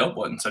Oscar Delp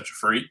wasn't such a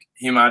freak,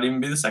 he might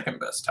even be the second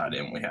best tight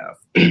end we have.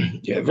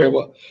 Yeah, very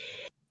well.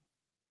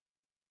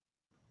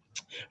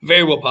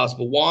 Very well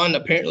possible. Juan,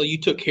 apparently you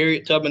took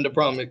Harriet Tubman to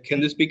prom. Can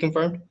this be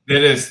confirmed?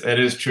 It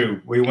is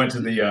true. We went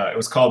to it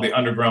was called the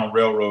Underground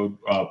Railroad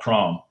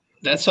prom.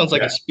 That sounds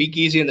like a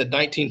speakeasy in the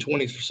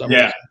 1920s for some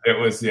reason. It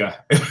was,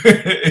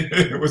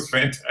 it was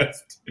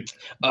fantastic.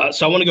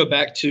 So I want to go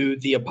back to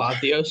the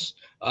Apatios.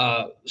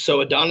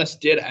 So Adonis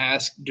did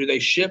ask, do they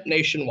ship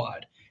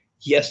nationwide?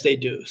 Yes, they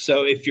do.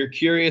 So if you're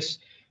curious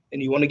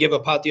and you want to give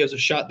Apatios a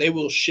shot, they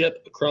will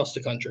ship across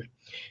the country,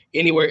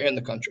 anywhere in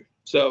the country.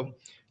 So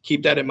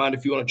keep that in mind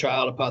if you want to try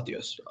out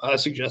Apatios. I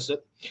suggest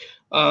it.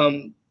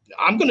 I'm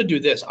going to do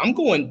this. I'm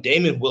going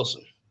Damon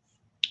Wilson.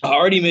 I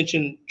already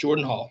mentioned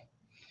Jordan Hall,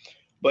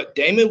 but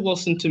Damon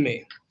Wilson to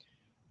me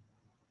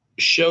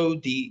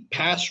showed the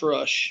pass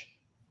rush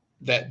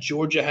that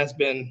Georgia has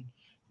been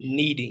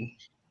needing.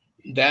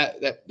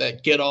 That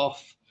get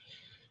off,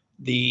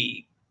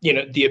 the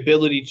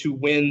ability to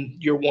win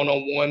your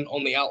one-on-one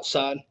on the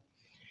outside.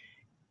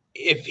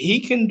 If he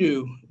can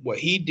do what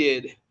he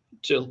did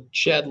to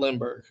Chad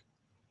Lindbergh,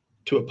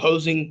 to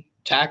opposing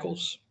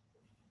tackles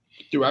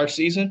through our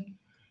season,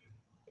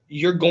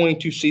 you're going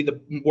to see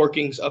the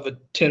workings of a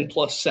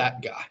 10-plus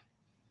sack guy.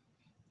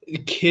 The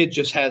kid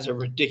just has a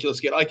ridiculous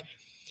get. Like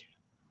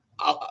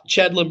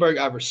Chad Lindbergh,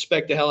 I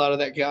respect the hell out of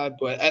that guy,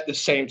 but at the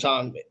same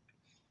time,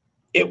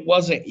 it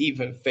wasn't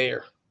even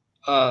fair.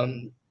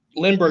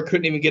 Lindbergh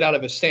couldn't even get out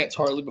of his stance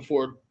hardly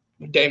before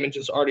Damon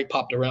just already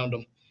popped around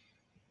him.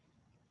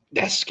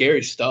 That's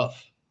scary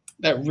stuff.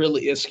 That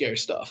really is scary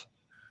stuff.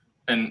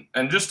 And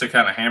just to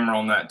kind of hammer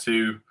on that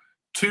too,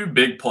 two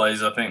big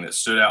plays I think that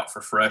stood out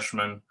for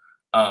freshmen.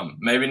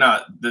 Maybe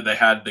not that they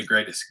had the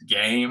greatest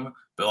game,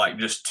 but like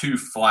just two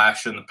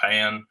flash in the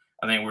pan.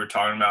 I think we were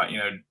talking about,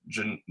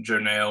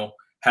 Jonelle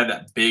had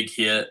that big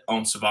hit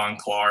on Savon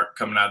Clark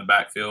coming out of the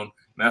backfield.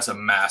 And that's a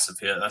massive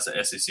hit. That's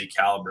an SEC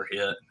caliber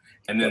hit.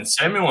 And then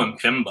Samuel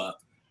Mpemba,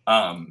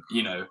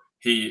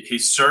 he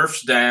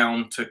surfs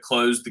down to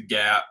close the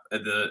gap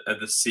at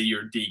the C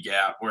or D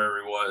gap,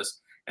 wherever he was.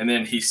 And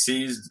then he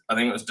sees, I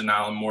think it was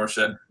Denylon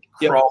Morissette,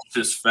 cross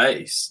his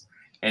face,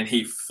 and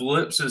he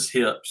flips his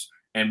hips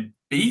and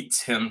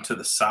beats him to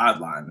the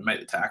sideline to make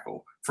the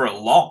tackle for a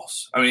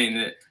loss. I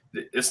mean,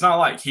 it's not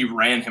like he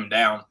ran him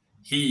down.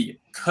 He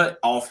cut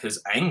off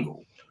his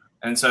angle.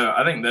 And so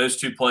I think those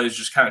two plays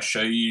just kind of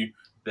show you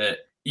that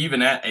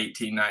even at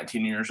 18,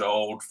 19 years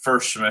old,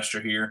 first semester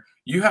here,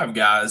 you have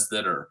guys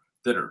that are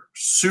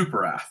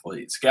super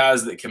athletes,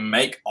 guys that can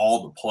make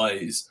all the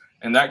plays.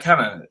 and that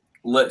kind of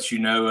lets you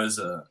know as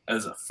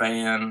a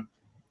fan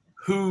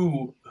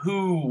who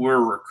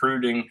we're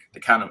recruiting, the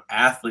kind of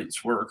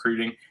athletes we're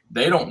recruiting.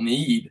 They don't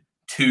need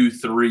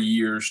 2-3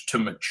 years to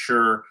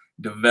mature,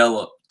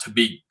 develop to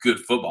be good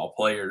football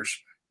players.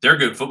 They're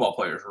good football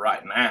players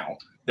right now.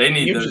 They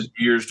need those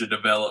years to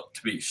develop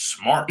to be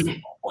smart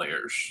football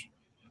players.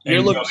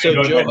 You're looking so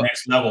go to Joe that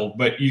next level.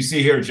 But you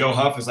see here, Joe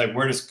Huff is like,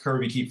 where does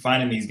Kirby keep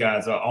finding these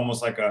guys?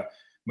 Almost like a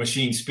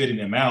machine spitting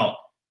them out.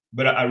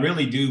 But I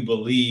really do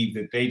believe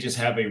that they just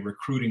have a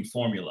recruiting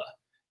formula,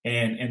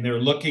 and they're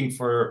looking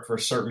for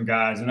certain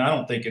guys. And I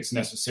don't think it's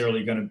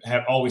necessarily going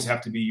to always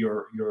have to be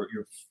your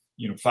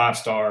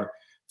 5-star,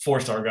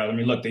 4-star guys. I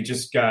mean, look, they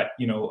just got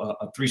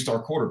a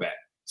 3-star quarterback.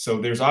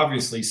 So there's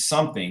obviously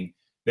something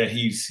that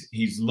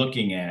he's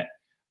looking at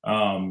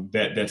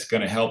that's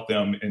going to help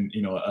them, and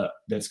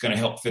that's going to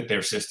help fit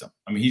their system.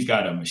 I mean, he's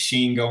got a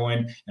machine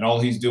going, and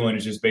all he's doing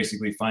is just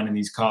basically finding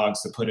these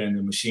cogs to put in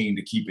the machine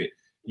to keep it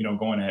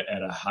going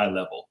at a high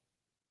level.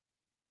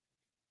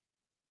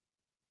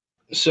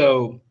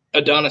 So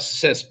Adonis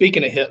says,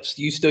 speaking of hips,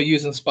 you still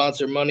using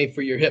sponsor money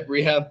for your hip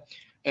rehab?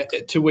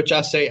 To which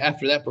I say,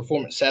 after that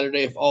performance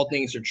Saturday, if all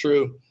things are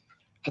true,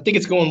 I think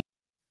it's going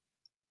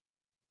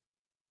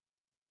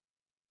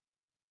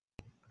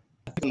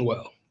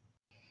well.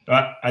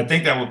 I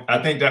think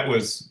that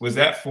was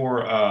that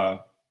for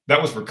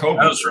that was for Kobe.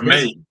 That was for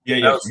me.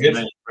 Yeah,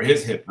 for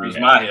his hip. It was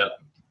my hip.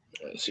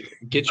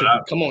 Get your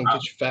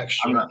facts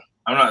straight.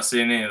 I'm not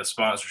seeing any of the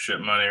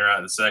sponsorship money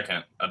right this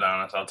second,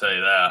 Adonis. I'll tell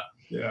you that.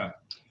 Yeah,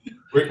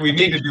 we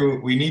need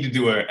to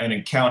do an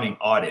accounting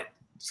audit,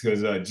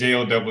 because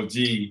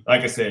JOGG,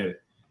 like I said,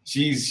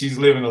 she's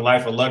living a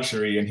life of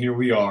luxury, and here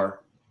we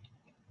are.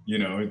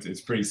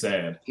 It's pretty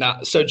sad.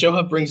 Now, so Joe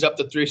Huff brings up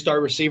the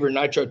 3-star receiver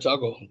Nitro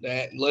Tuggle.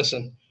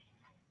 Listen,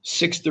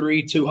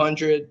 6'3",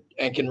 200,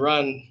 and can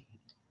run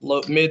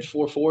mid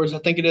 4.4s. I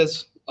think it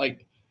is.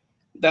 Like,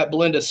 that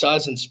blend of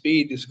size and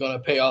speed is going to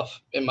pay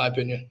off, in my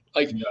opinion.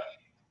 Like,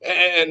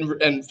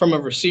 and from a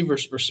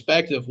receiver's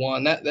perspective,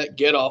 Juan, that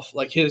get off,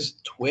 like his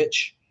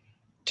twitch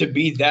to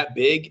be that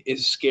big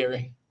is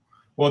scary.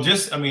 Well,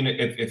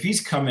 if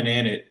he's coming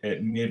in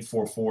at mid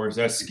 4.4s,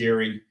 that's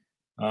scary.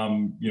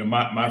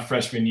 My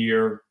freshman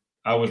year,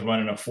 I was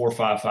running a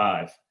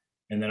 4.55,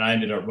 and then I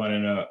ended up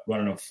running a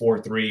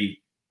 4.3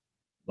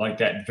 like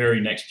that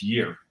very next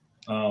year.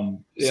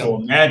 So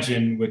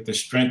imagine with the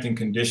strength and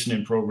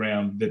conditioning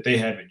program that they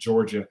have at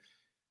Georgia,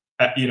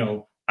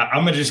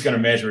 I'm just going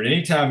to measure it.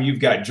 Anytime you've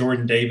got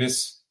Jordan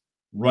Davis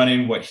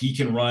running what he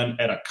can run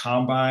at a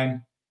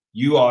combine,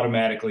 you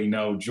automatically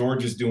know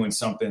Georgia's doing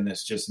something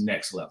that's just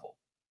next level.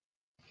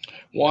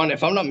 Juan,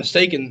 if I'm not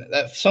mistaken,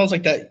 that sounds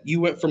like that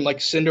you went from like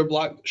cinder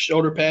block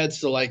shoulder pads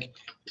to like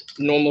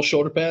normal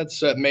shoulder pads.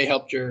 So that may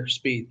help your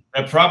speed.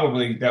 That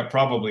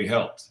probably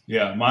helped.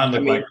 Yeah, mine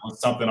looked like it was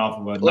something off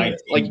of a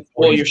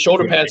 1940s. Your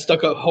shoulder pad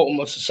stuck up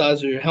almost the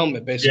size of your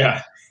helmet, basically.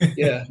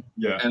 Yeah.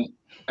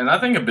 And I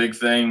think a big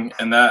thing,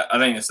 and that I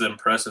think it's the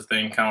impressive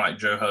thing, kind of like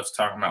Joe Huff's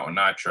talking about with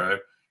Nitro,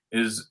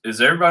 is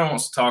everybody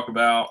wants to talk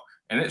about,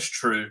 and it's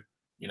true.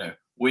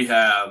 We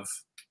have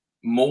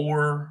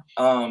more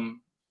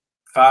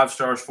 5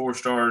 stars, 4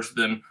 stars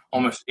than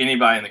almost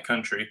anybody in the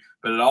country.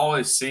 But it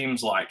always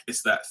seems like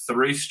it's that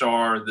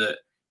 3-star that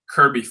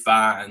Kirby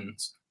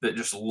finds that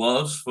just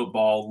loves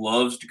football,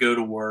 loves to go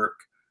to work,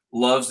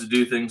 loves to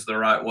do things the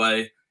right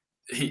way.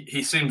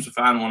 He seems to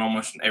find one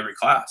almost in every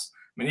class.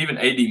 I mean, even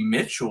A.D.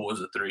 Mitchell was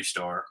a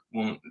 3-star.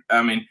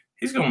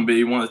 He's going to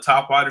be one of the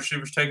top wide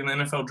receivers taking the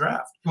NFL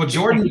draft. Well,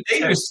 Jordan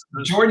Davis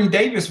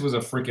was a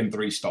freaking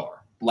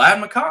 3-star.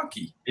 Ladd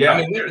McConkey.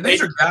 Yeah.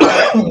 These are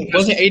guys.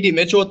 Wasn't A.D.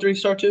 Mitchell a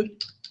 3-star too?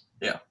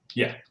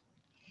 Yeah.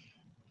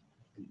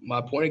 My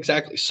point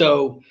exactly.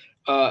 So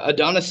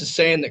Adonis is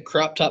saying that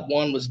Crop Top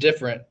 1 was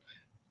different,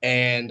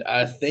 and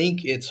I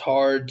think it's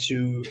hard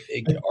to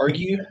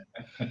argue.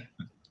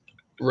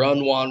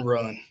 Run, Juan,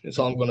 run. That's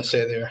all I'm going to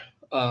say there.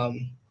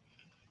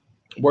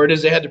 Word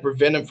is they had to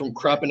prevent him from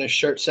cropping his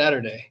shirt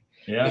Saturday.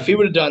 Yeah. If he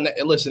would have done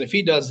that, listen, if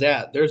he does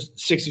that, there's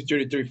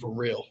 60-33 for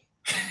real.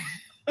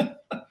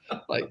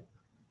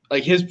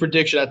 Like his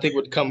prediction, I think,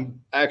 would come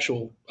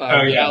actual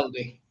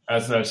reality.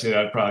 That's actually,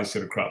 I probably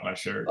should have cropped my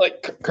shirt.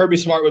 Like Kirby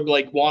Smart would be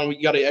like, Juan,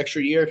 you got an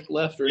extra year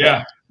left? Or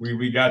yeah,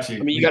 we got you. I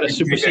mean, you got a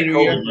super senior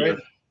year, right?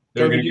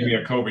 They're going to give me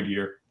a COVID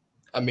year.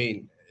 I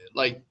mean,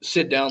 like,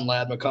 sit down,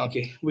 Ladd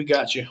McConkey. We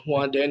got you.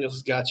 Juan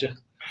Daniels got you.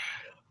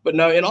 But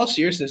no, in all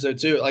seriousness, though,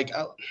 too, like,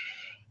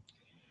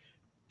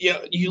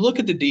 you look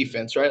at the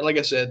defense, right? Like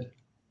I said,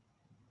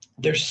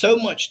 there's so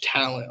much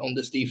talent on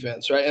this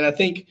defense, right? And I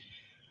think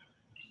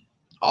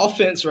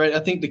offense, right, I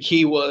think the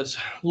key was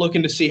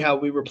looking to see how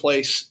we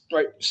replace,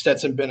 right,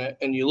 Stetson Bennett.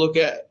 And you look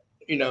at,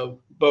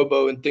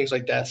 Bobo and things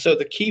like that. So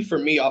the key for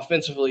me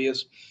offensively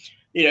is,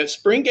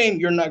 spring game,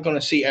 you're not going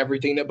to see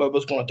everything that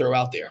Bobo's going to throw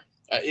out there.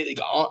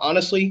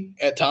 Honestly,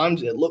 at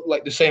times, it looked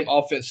like the same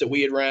offense that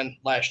we had ran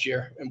last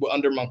year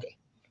under Monken.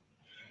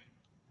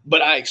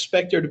 But I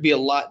expect there to be a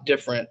lot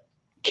different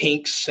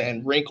kinks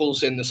and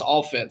wrinkles in this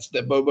offense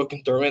that Bobo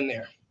can throw in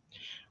there.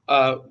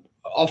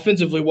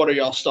 offensively, what are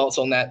y'all's thoughts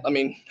on that? I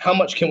mean, how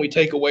much can we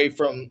take away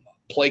from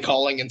play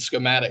calling and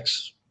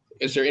schematics?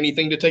 Is there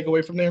anything to take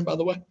away from there, by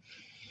the way?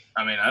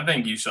 I mean, I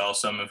think you saw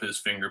some of his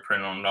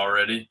fingerprint on it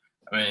already.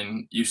 I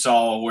mean, you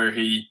saw where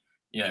he,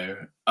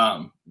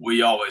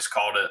 we always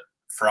called it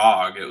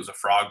frog. It was a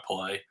frog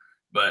play,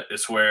 but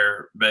it's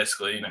where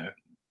basically,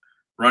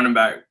 running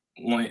back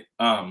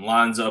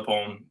lines up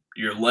on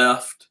your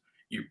left,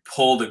 you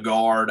pull the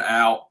guard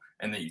out,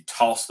 and then you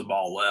toss the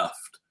ball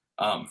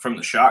left from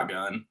the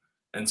shotgun.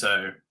 And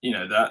so,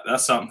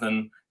 that's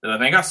something that I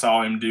think I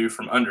saw him do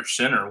from under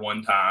center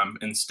one time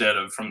instead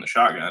of from the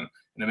shotgun.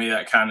 And to me,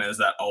 that kind of is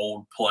that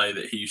old play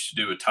that he used to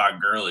do with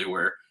Todd Gurley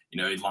where,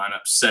 he'd line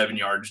up 7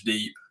 yards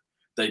deep.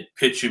 They'd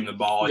pitch him the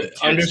ball.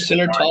 Under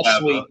center toss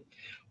sweep.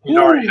 He'd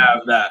already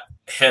have that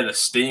head of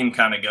steam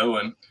kind of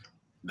going.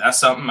 That's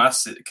something I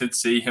could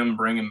see him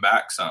bringing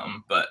back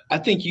something. But I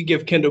think you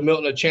give Kendall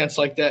Milton a chance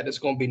like that, it's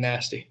going to be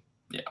nasty.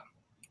 Yeah.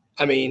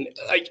 I mean,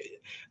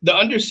 the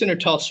under center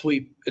toss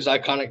sweep is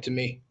iconic to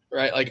me,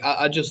 right?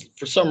 I just,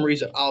 for some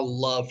reason, I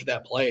loved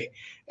that play.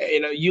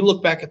 You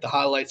look back at the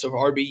highlights of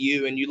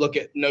RBU and you look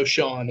at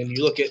Noshawn and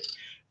you look at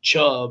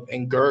Chubb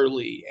and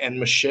Gurley and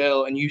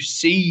Michelle and you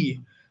see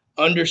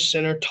under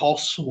center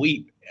toss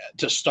sweep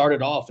to start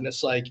it off. And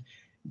it's like,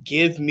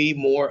 give me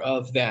more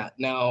of that.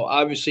 Now,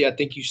 obviously, I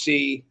think you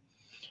see,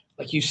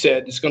 like you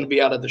said, it's going to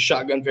be out of the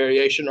shotgun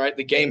variation, right?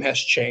 The game has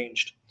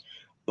changed.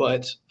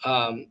 But,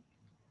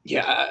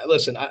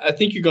 listen, I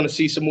think you're going to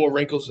see some more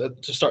wrinkles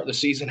to start the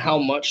season. How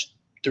much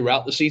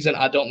throughout the season,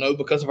 I don't know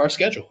because of our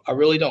schedule. I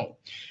really don't.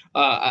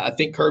 I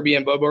think Kirby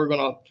and Bobo are going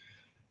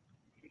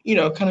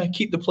to, kind of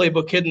keep the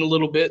playbook hidden a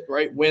little bit,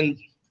 right? Win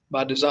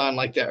by design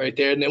like that right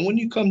there. And then when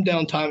you come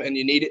down time and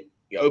you need it,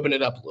 you open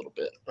it up a little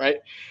bit, right?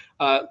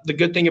 The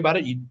good thing about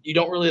it, you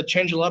don't really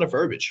change a lot of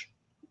verbiage,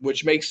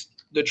 which makes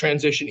the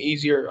transition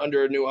easier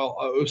under a new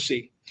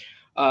OC.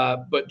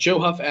 But Joe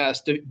Huff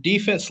asked, the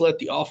defense let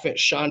the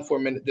offense shine for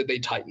a minute that they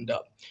tightened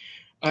up.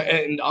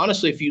 And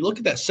honestly, if you look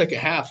at that second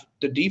half,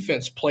 the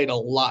defense played a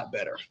lot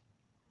better.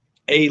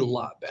 There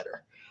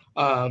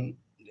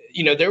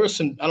was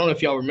some, I don't know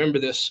if y'all remember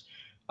this.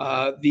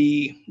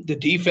 The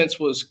defense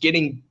was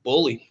getting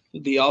bullied.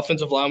 The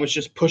offensive line was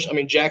just pushed. I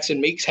mean, Jackson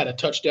Meeks had a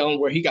touchdown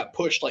where he got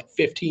pushed like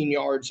 15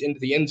 yards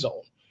into the end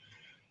zone.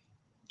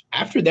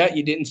 After that,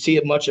 you didn't see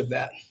much of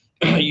that.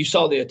 You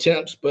saw the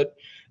attempts, but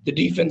the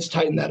defense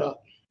tightened that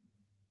up.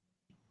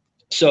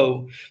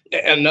 So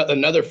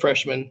another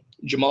freshman,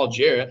 Jamal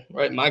Jarrett,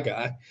 right, my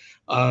guy.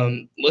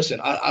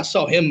 Listen, I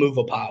saw him move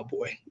a pile,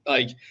 boy.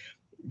 Like,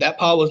 that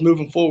pile was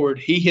moving forward.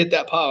 He hit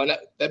that pile, and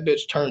that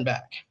bitch turned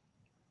back.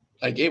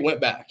 Like, it went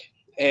back.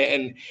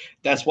 And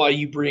that's why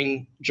you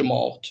bring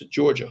Jamal to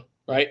Georgia,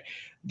 right?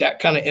 That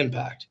kind of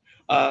impact.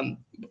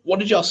 What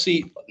did y'all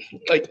see?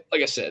 Like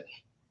I said,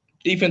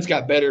 defense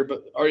got better,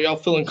 but are y'all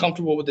feeling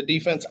comfortable with the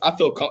defense? I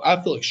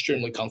feel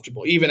extremely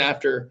comfortable, even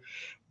after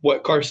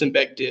what Carson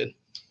Beck did.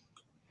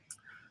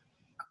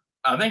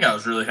 I think I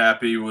was really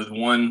happy with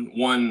one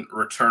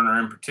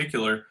returner in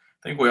particular.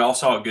 I think we all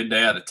saw a good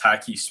day out of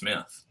Tyke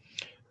Smith.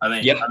 I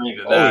think he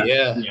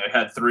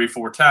had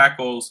 3-4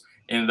 tackles,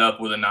 ended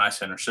up with a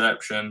nice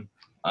interception.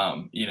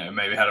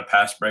 Maybe had a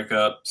pass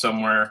breakup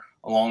somewhere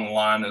along the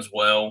line as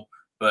well.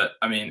 But,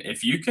 I mean,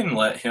 if you can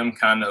let him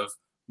kind of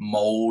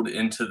mold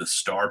into the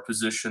star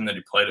position that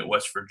he played at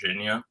West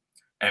Virginia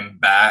and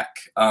back,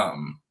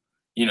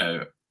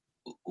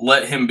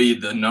 let him be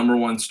the number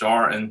one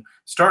star and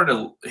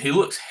he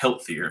looks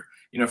healthier.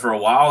 For a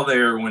while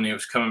there when he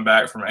was coming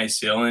back from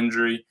ACL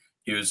injury,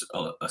 he was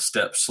a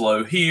step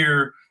slow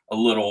here, a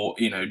little,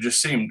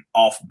 just seemed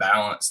off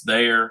balance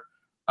there.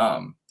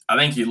 I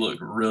think he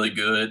looked really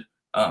good.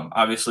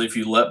 Obviously, if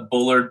you let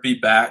Bullard be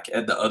back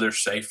at the other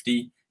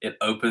safety, it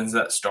opens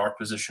that star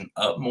position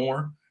up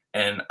more.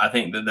 And I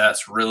think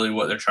that's really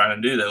what they're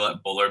trying to do. They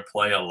let Bullard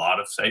play a lot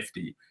of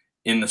safety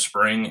in the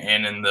spring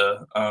and in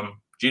the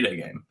G-Day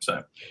game.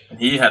 So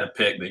he had a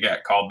pick that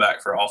got called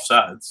back for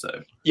offside.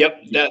 So yep,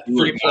 that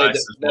free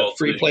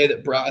play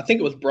that Brock, I think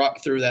it was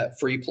Brock threw that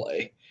free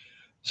play.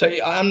 So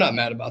I'm not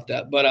mad about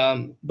that. But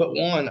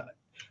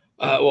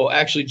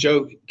actually,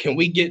 Joe, can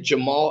we get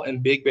Jamal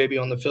and Big Baby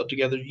on the field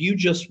together? You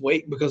just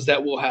wait, because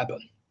that will happen.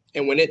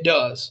 And when it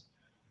does,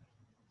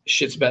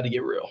 shit's about to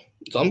get real.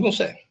 That's all I'm going to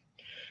say.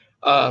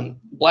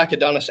 Black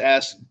Adonis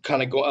asked,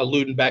 kind of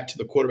alluding back to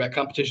the quarterback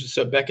competition.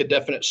 So Beck a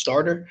definite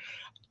starter.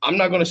 I'm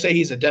not going to say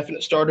he's a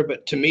definite starter,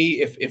 but to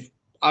me, if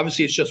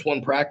obviously it's just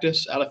one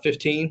practice out of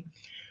 15,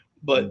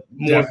 but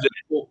more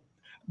visible.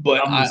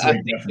 But I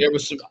think there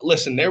was some.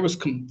 Listen, there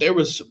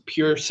was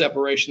pure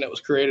separation that was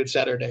created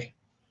Saturday.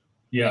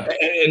 Yeah,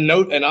 and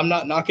I'm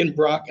not knocking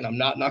Brock and I'm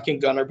not knocking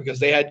Gunner, because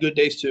they had good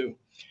days too.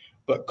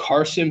 But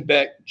Carson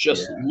Beck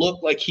just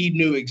looked like he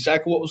knew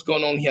exactly what was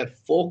going on. He had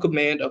full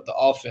command of the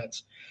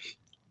offense.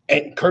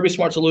 And Kirby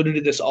Smart's alluded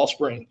to this all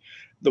spring.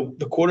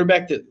 The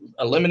quarterback that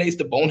eliminates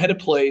the boneheaded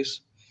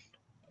plays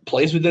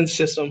within the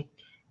system,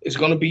 is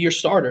going to be your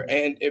starter.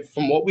 And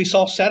from what we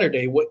saw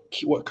Saturday, what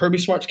Kirby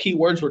Smart's key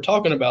words were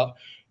talking about,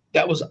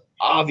 that was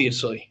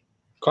obviously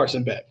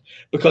Carson Beck.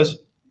 Because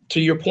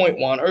to your point,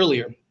 Juan,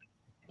 earlier,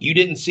 you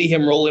didn't see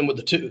him roll in with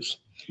the twos.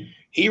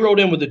 He rolled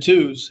in with the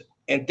twos,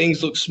 and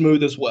things looked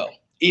smooth as well.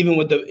 Even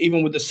with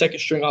the second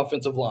string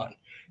offensive line,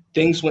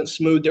 things went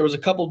smooth. There was a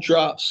couple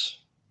drops,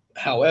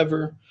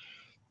 however,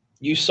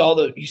 you saw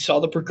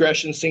the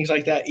progressions, things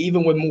like that.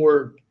 Even with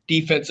more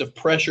defensive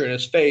pressure in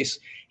his face,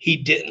 he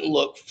didn't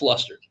look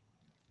flustered.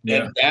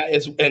 Yeah.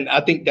 And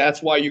I think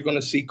that's why you're going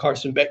to see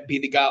Carson Beck be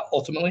the guy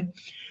ultimately.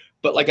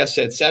 But like I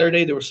said,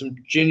 Saturday there was some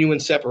genuine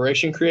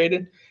separation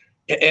created,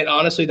 and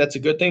honestly, that's a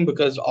good thing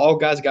because all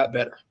guys got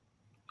better,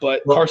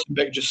 but Carson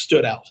Beck just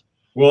stood out.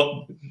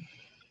 Well,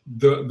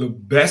 the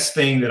best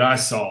thing that I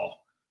saw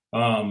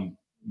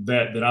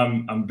that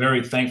I'm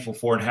very thankful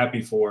for and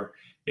happy for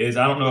is,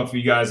 I don't know if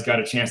you guys got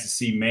a chance to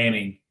see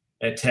Manning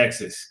at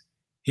Texas.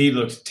 He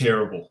looked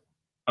terrible.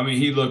 I mean,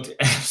 he looked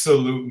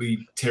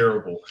absolutely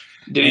terrible.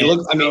 Did he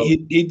look? I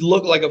mean, he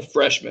looked like a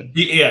freshman.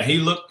 He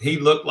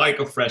looked like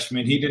a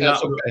freshman. He did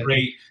not look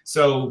great.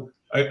 So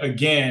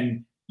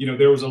again,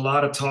 there was a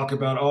lot of talk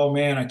about, oh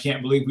man, I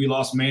can't believe we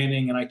lost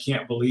Manning, and I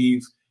can't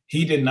believe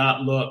he did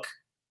not look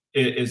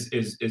as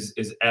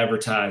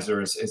advertised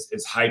or as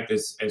hyped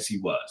as he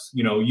was.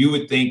 You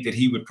would think that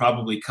he would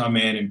probably come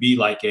in and be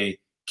like a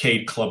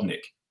Cade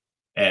Klubnik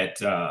at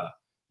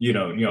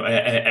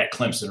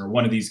Clemson, or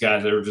one of these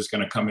guys that are just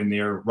going to come in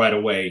there right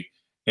away.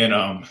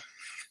 And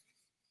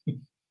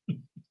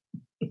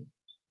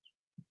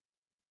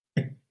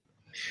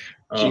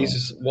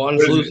Jesus,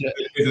 Juan's losing it.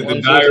 Is it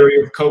the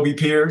Diary of Kobe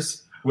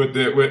Pierce with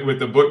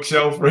the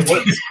bookshelf?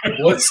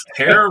 What's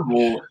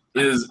terrible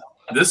is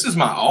this is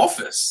my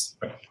office.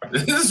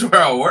 This is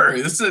where I work.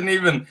 This isn't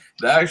even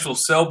the actual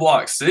cell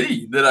block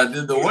C that I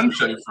did the one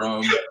show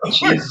from.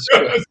 Jesus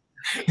Christ.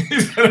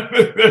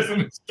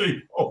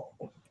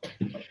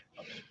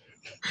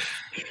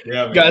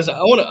 Yeah, man. Guys,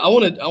 I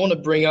want to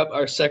bring up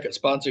our second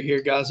sponsor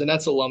here, guys, and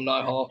that's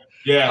Alumni Hall.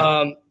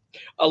 Yeah.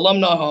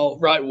 Alumni Hall,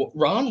 right?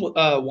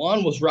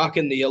 Juan was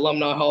rocking the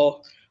Alumni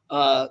Hall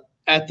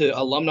at the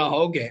Alumni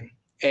Hall game,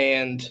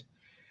 and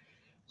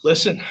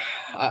listen,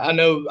 I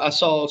know I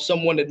saw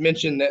someone had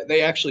mentioned that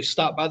they actually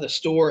stopped by the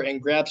store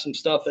and grabbed some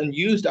stuff and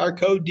used our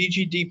code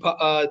DGD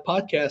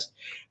podcast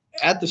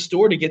at the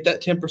store to get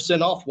that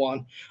 10% off.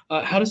 Juan,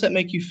 how does that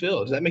make you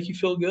feel? Does that make you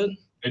feel good?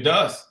 It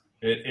does.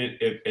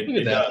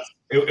 It does.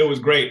 It was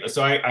great.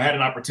 So I had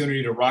an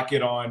opportunity to rock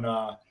it on,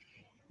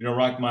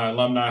 rock my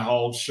Alumni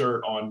Hall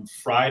shirt on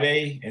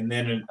Friday, and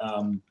then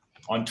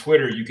on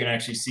Twitter you can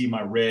actually see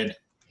my red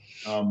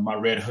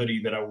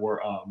hoodie that I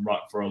wore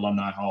rock for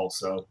Alumni Hall.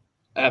 So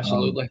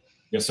absolutely,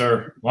 yes,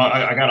 sir. Well,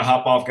 I got to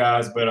hop off,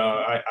 guys, but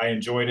I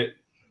enjoyed it.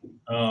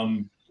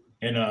 And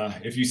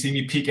if you see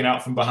me peeking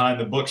out from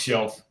behind the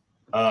bookshelf,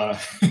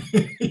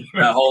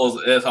 that hole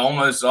is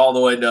almost all the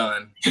way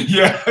done.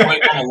 Yeah,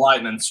 waiting on a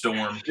lightning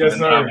storm. Yes,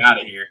 sir. I'm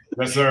out of here.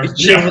 Yes, sir.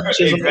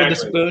 Chiseling with the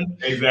spoon.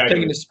 Exactly.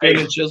 Taking the spoon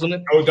and chiseling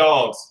it. Go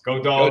dogs. Go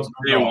dogs.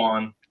 Go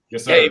on.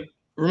 Yes, sir. Hey,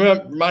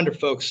 reminder,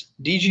 folks,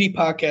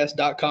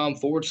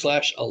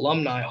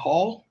 dgdpodcast.com/alumni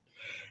hall.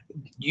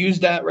 Use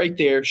that right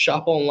there.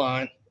 Shop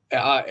online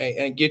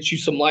and get you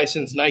some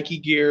licensed Nike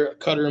gear,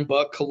 Cutter and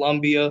Buck,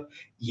 Columbia,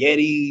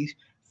 Yeti,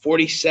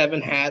 47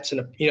 hats,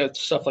 and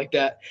stuff like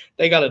that.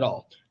 They got it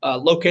all.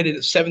 Located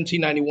at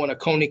 1791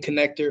 Oconee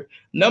Connector,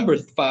 number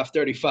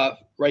 535,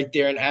 right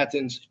there in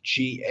Athens,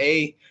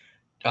 GA.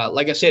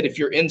 Like I said, if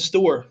you're in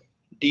store,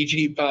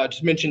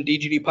 just mention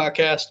DGD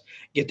Podcast,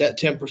 get that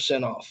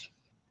 10% off.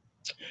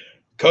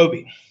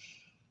 Kobe,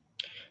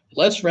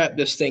 let's wrap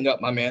this thing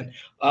up, my man.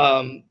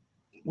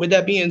 With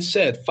that being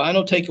said,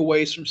 final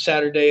takeaways from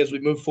Saturday as we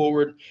move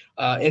forward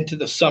into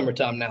the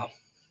summertime now.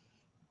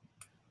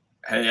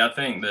 Hey, I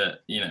think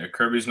that,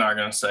 Kirby's not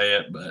going to say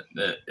it, but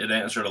that it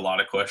answered a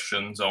lot of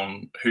questions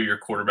on who your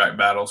quarterback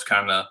battle's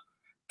kind of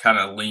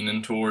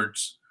leaning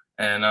towards.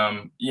 And,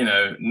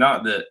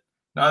 not that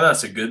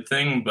that's a good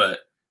thing, but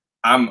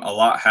I'm a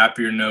lot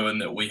happier knowing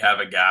that we have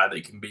a guy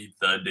that can be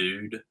the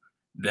dude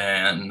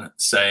than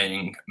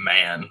saying,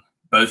 man,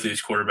 both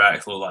these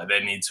quarterbacks look like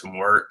they need some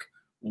work.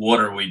 What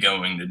are we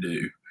going to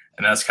do?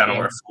 And that's kind of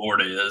where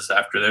Florida is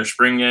after their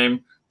spring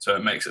game. So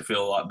it makes it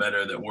feel a lot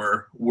better that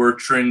we're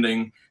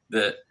trending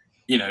that,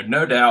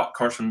 no doubt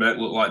Carson Beck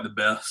looked like the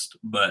best,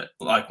 but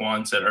like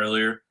Juan said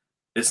earlier,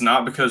 it's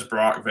not because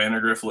Brock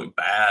Vandagriff looked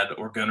bad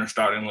or Gunnar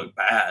Stockton looked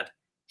bad.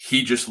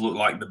 He just looked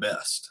like the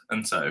best.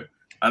 And so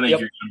I think you're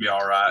going to be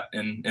all right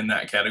in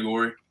that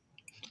category.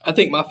 I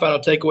think my final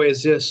takeaway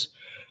is this.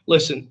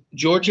 Listen,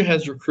 Georgia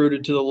has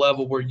recruited to the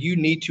level where you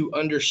need to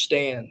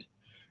understand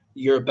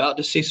you're about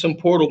to see some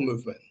portal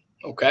movement,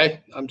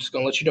 okay? I'm just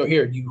going to let you know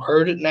here. You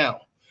heard it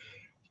now.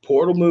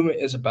 Portal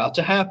movement is about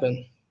to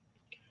happen.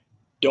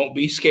 Don't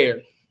be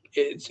scared.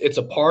 It's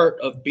a part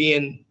of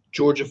being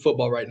Georgia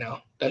football right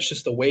now. That's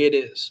just the way it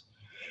is.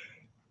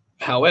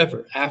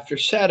 However, after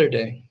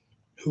Saturday,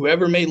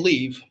 whoever may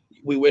leave,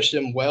 we wish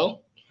them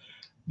well,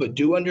 but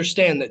do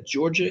understand that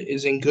Georgia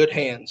is in good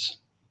hands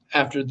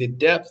after the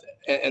depth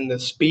and the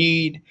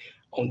speed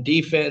on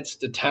defense,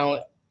 the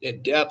talent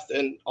and depth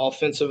and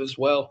offensive as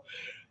well.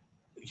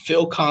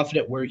 Feel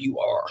confident where you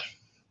are.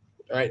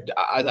 All right.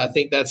 I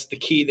think that's the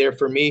key there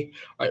for me.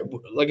 All right.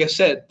 Like I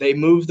said, they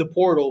moved the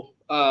portal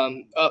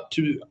up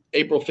to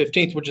April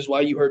 15th, which is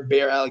why you heard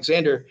Bear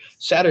Alexander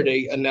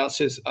Saturday announce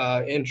his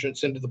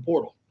entrance into the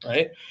portal.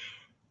 Right.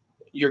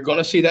 You're going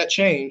to see that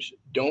change.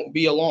 Don't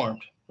be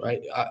alarmed.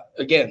 Right.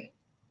 Again,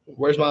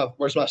 where's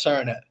my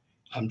siren at?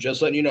 I'm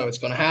just letting you know it's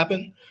going to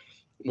happen.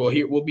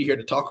 We'll be here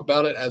to talk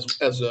about it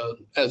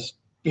as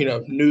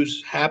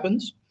news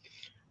happens.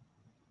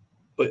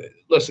 But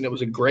listen, it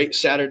was a great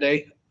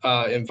Saturday.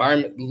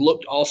 Environment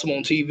looked awesome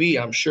on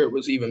TV. I'm sure it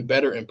was even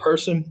better in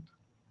person.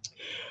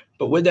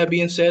 But with that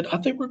being said, I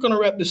think we're going to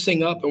wrap this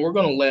thing up, and we're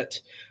going to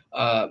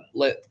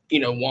let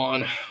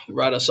Juan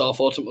write us off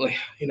ultimately.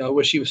 I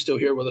wish he was still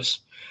here with us.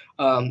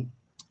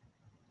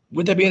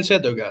 With that being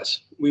said, though,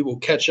 guys, we will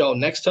catch y'all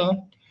next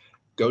time.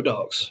 Go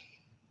Dogs.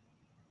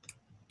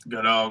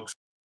 Go Dogs.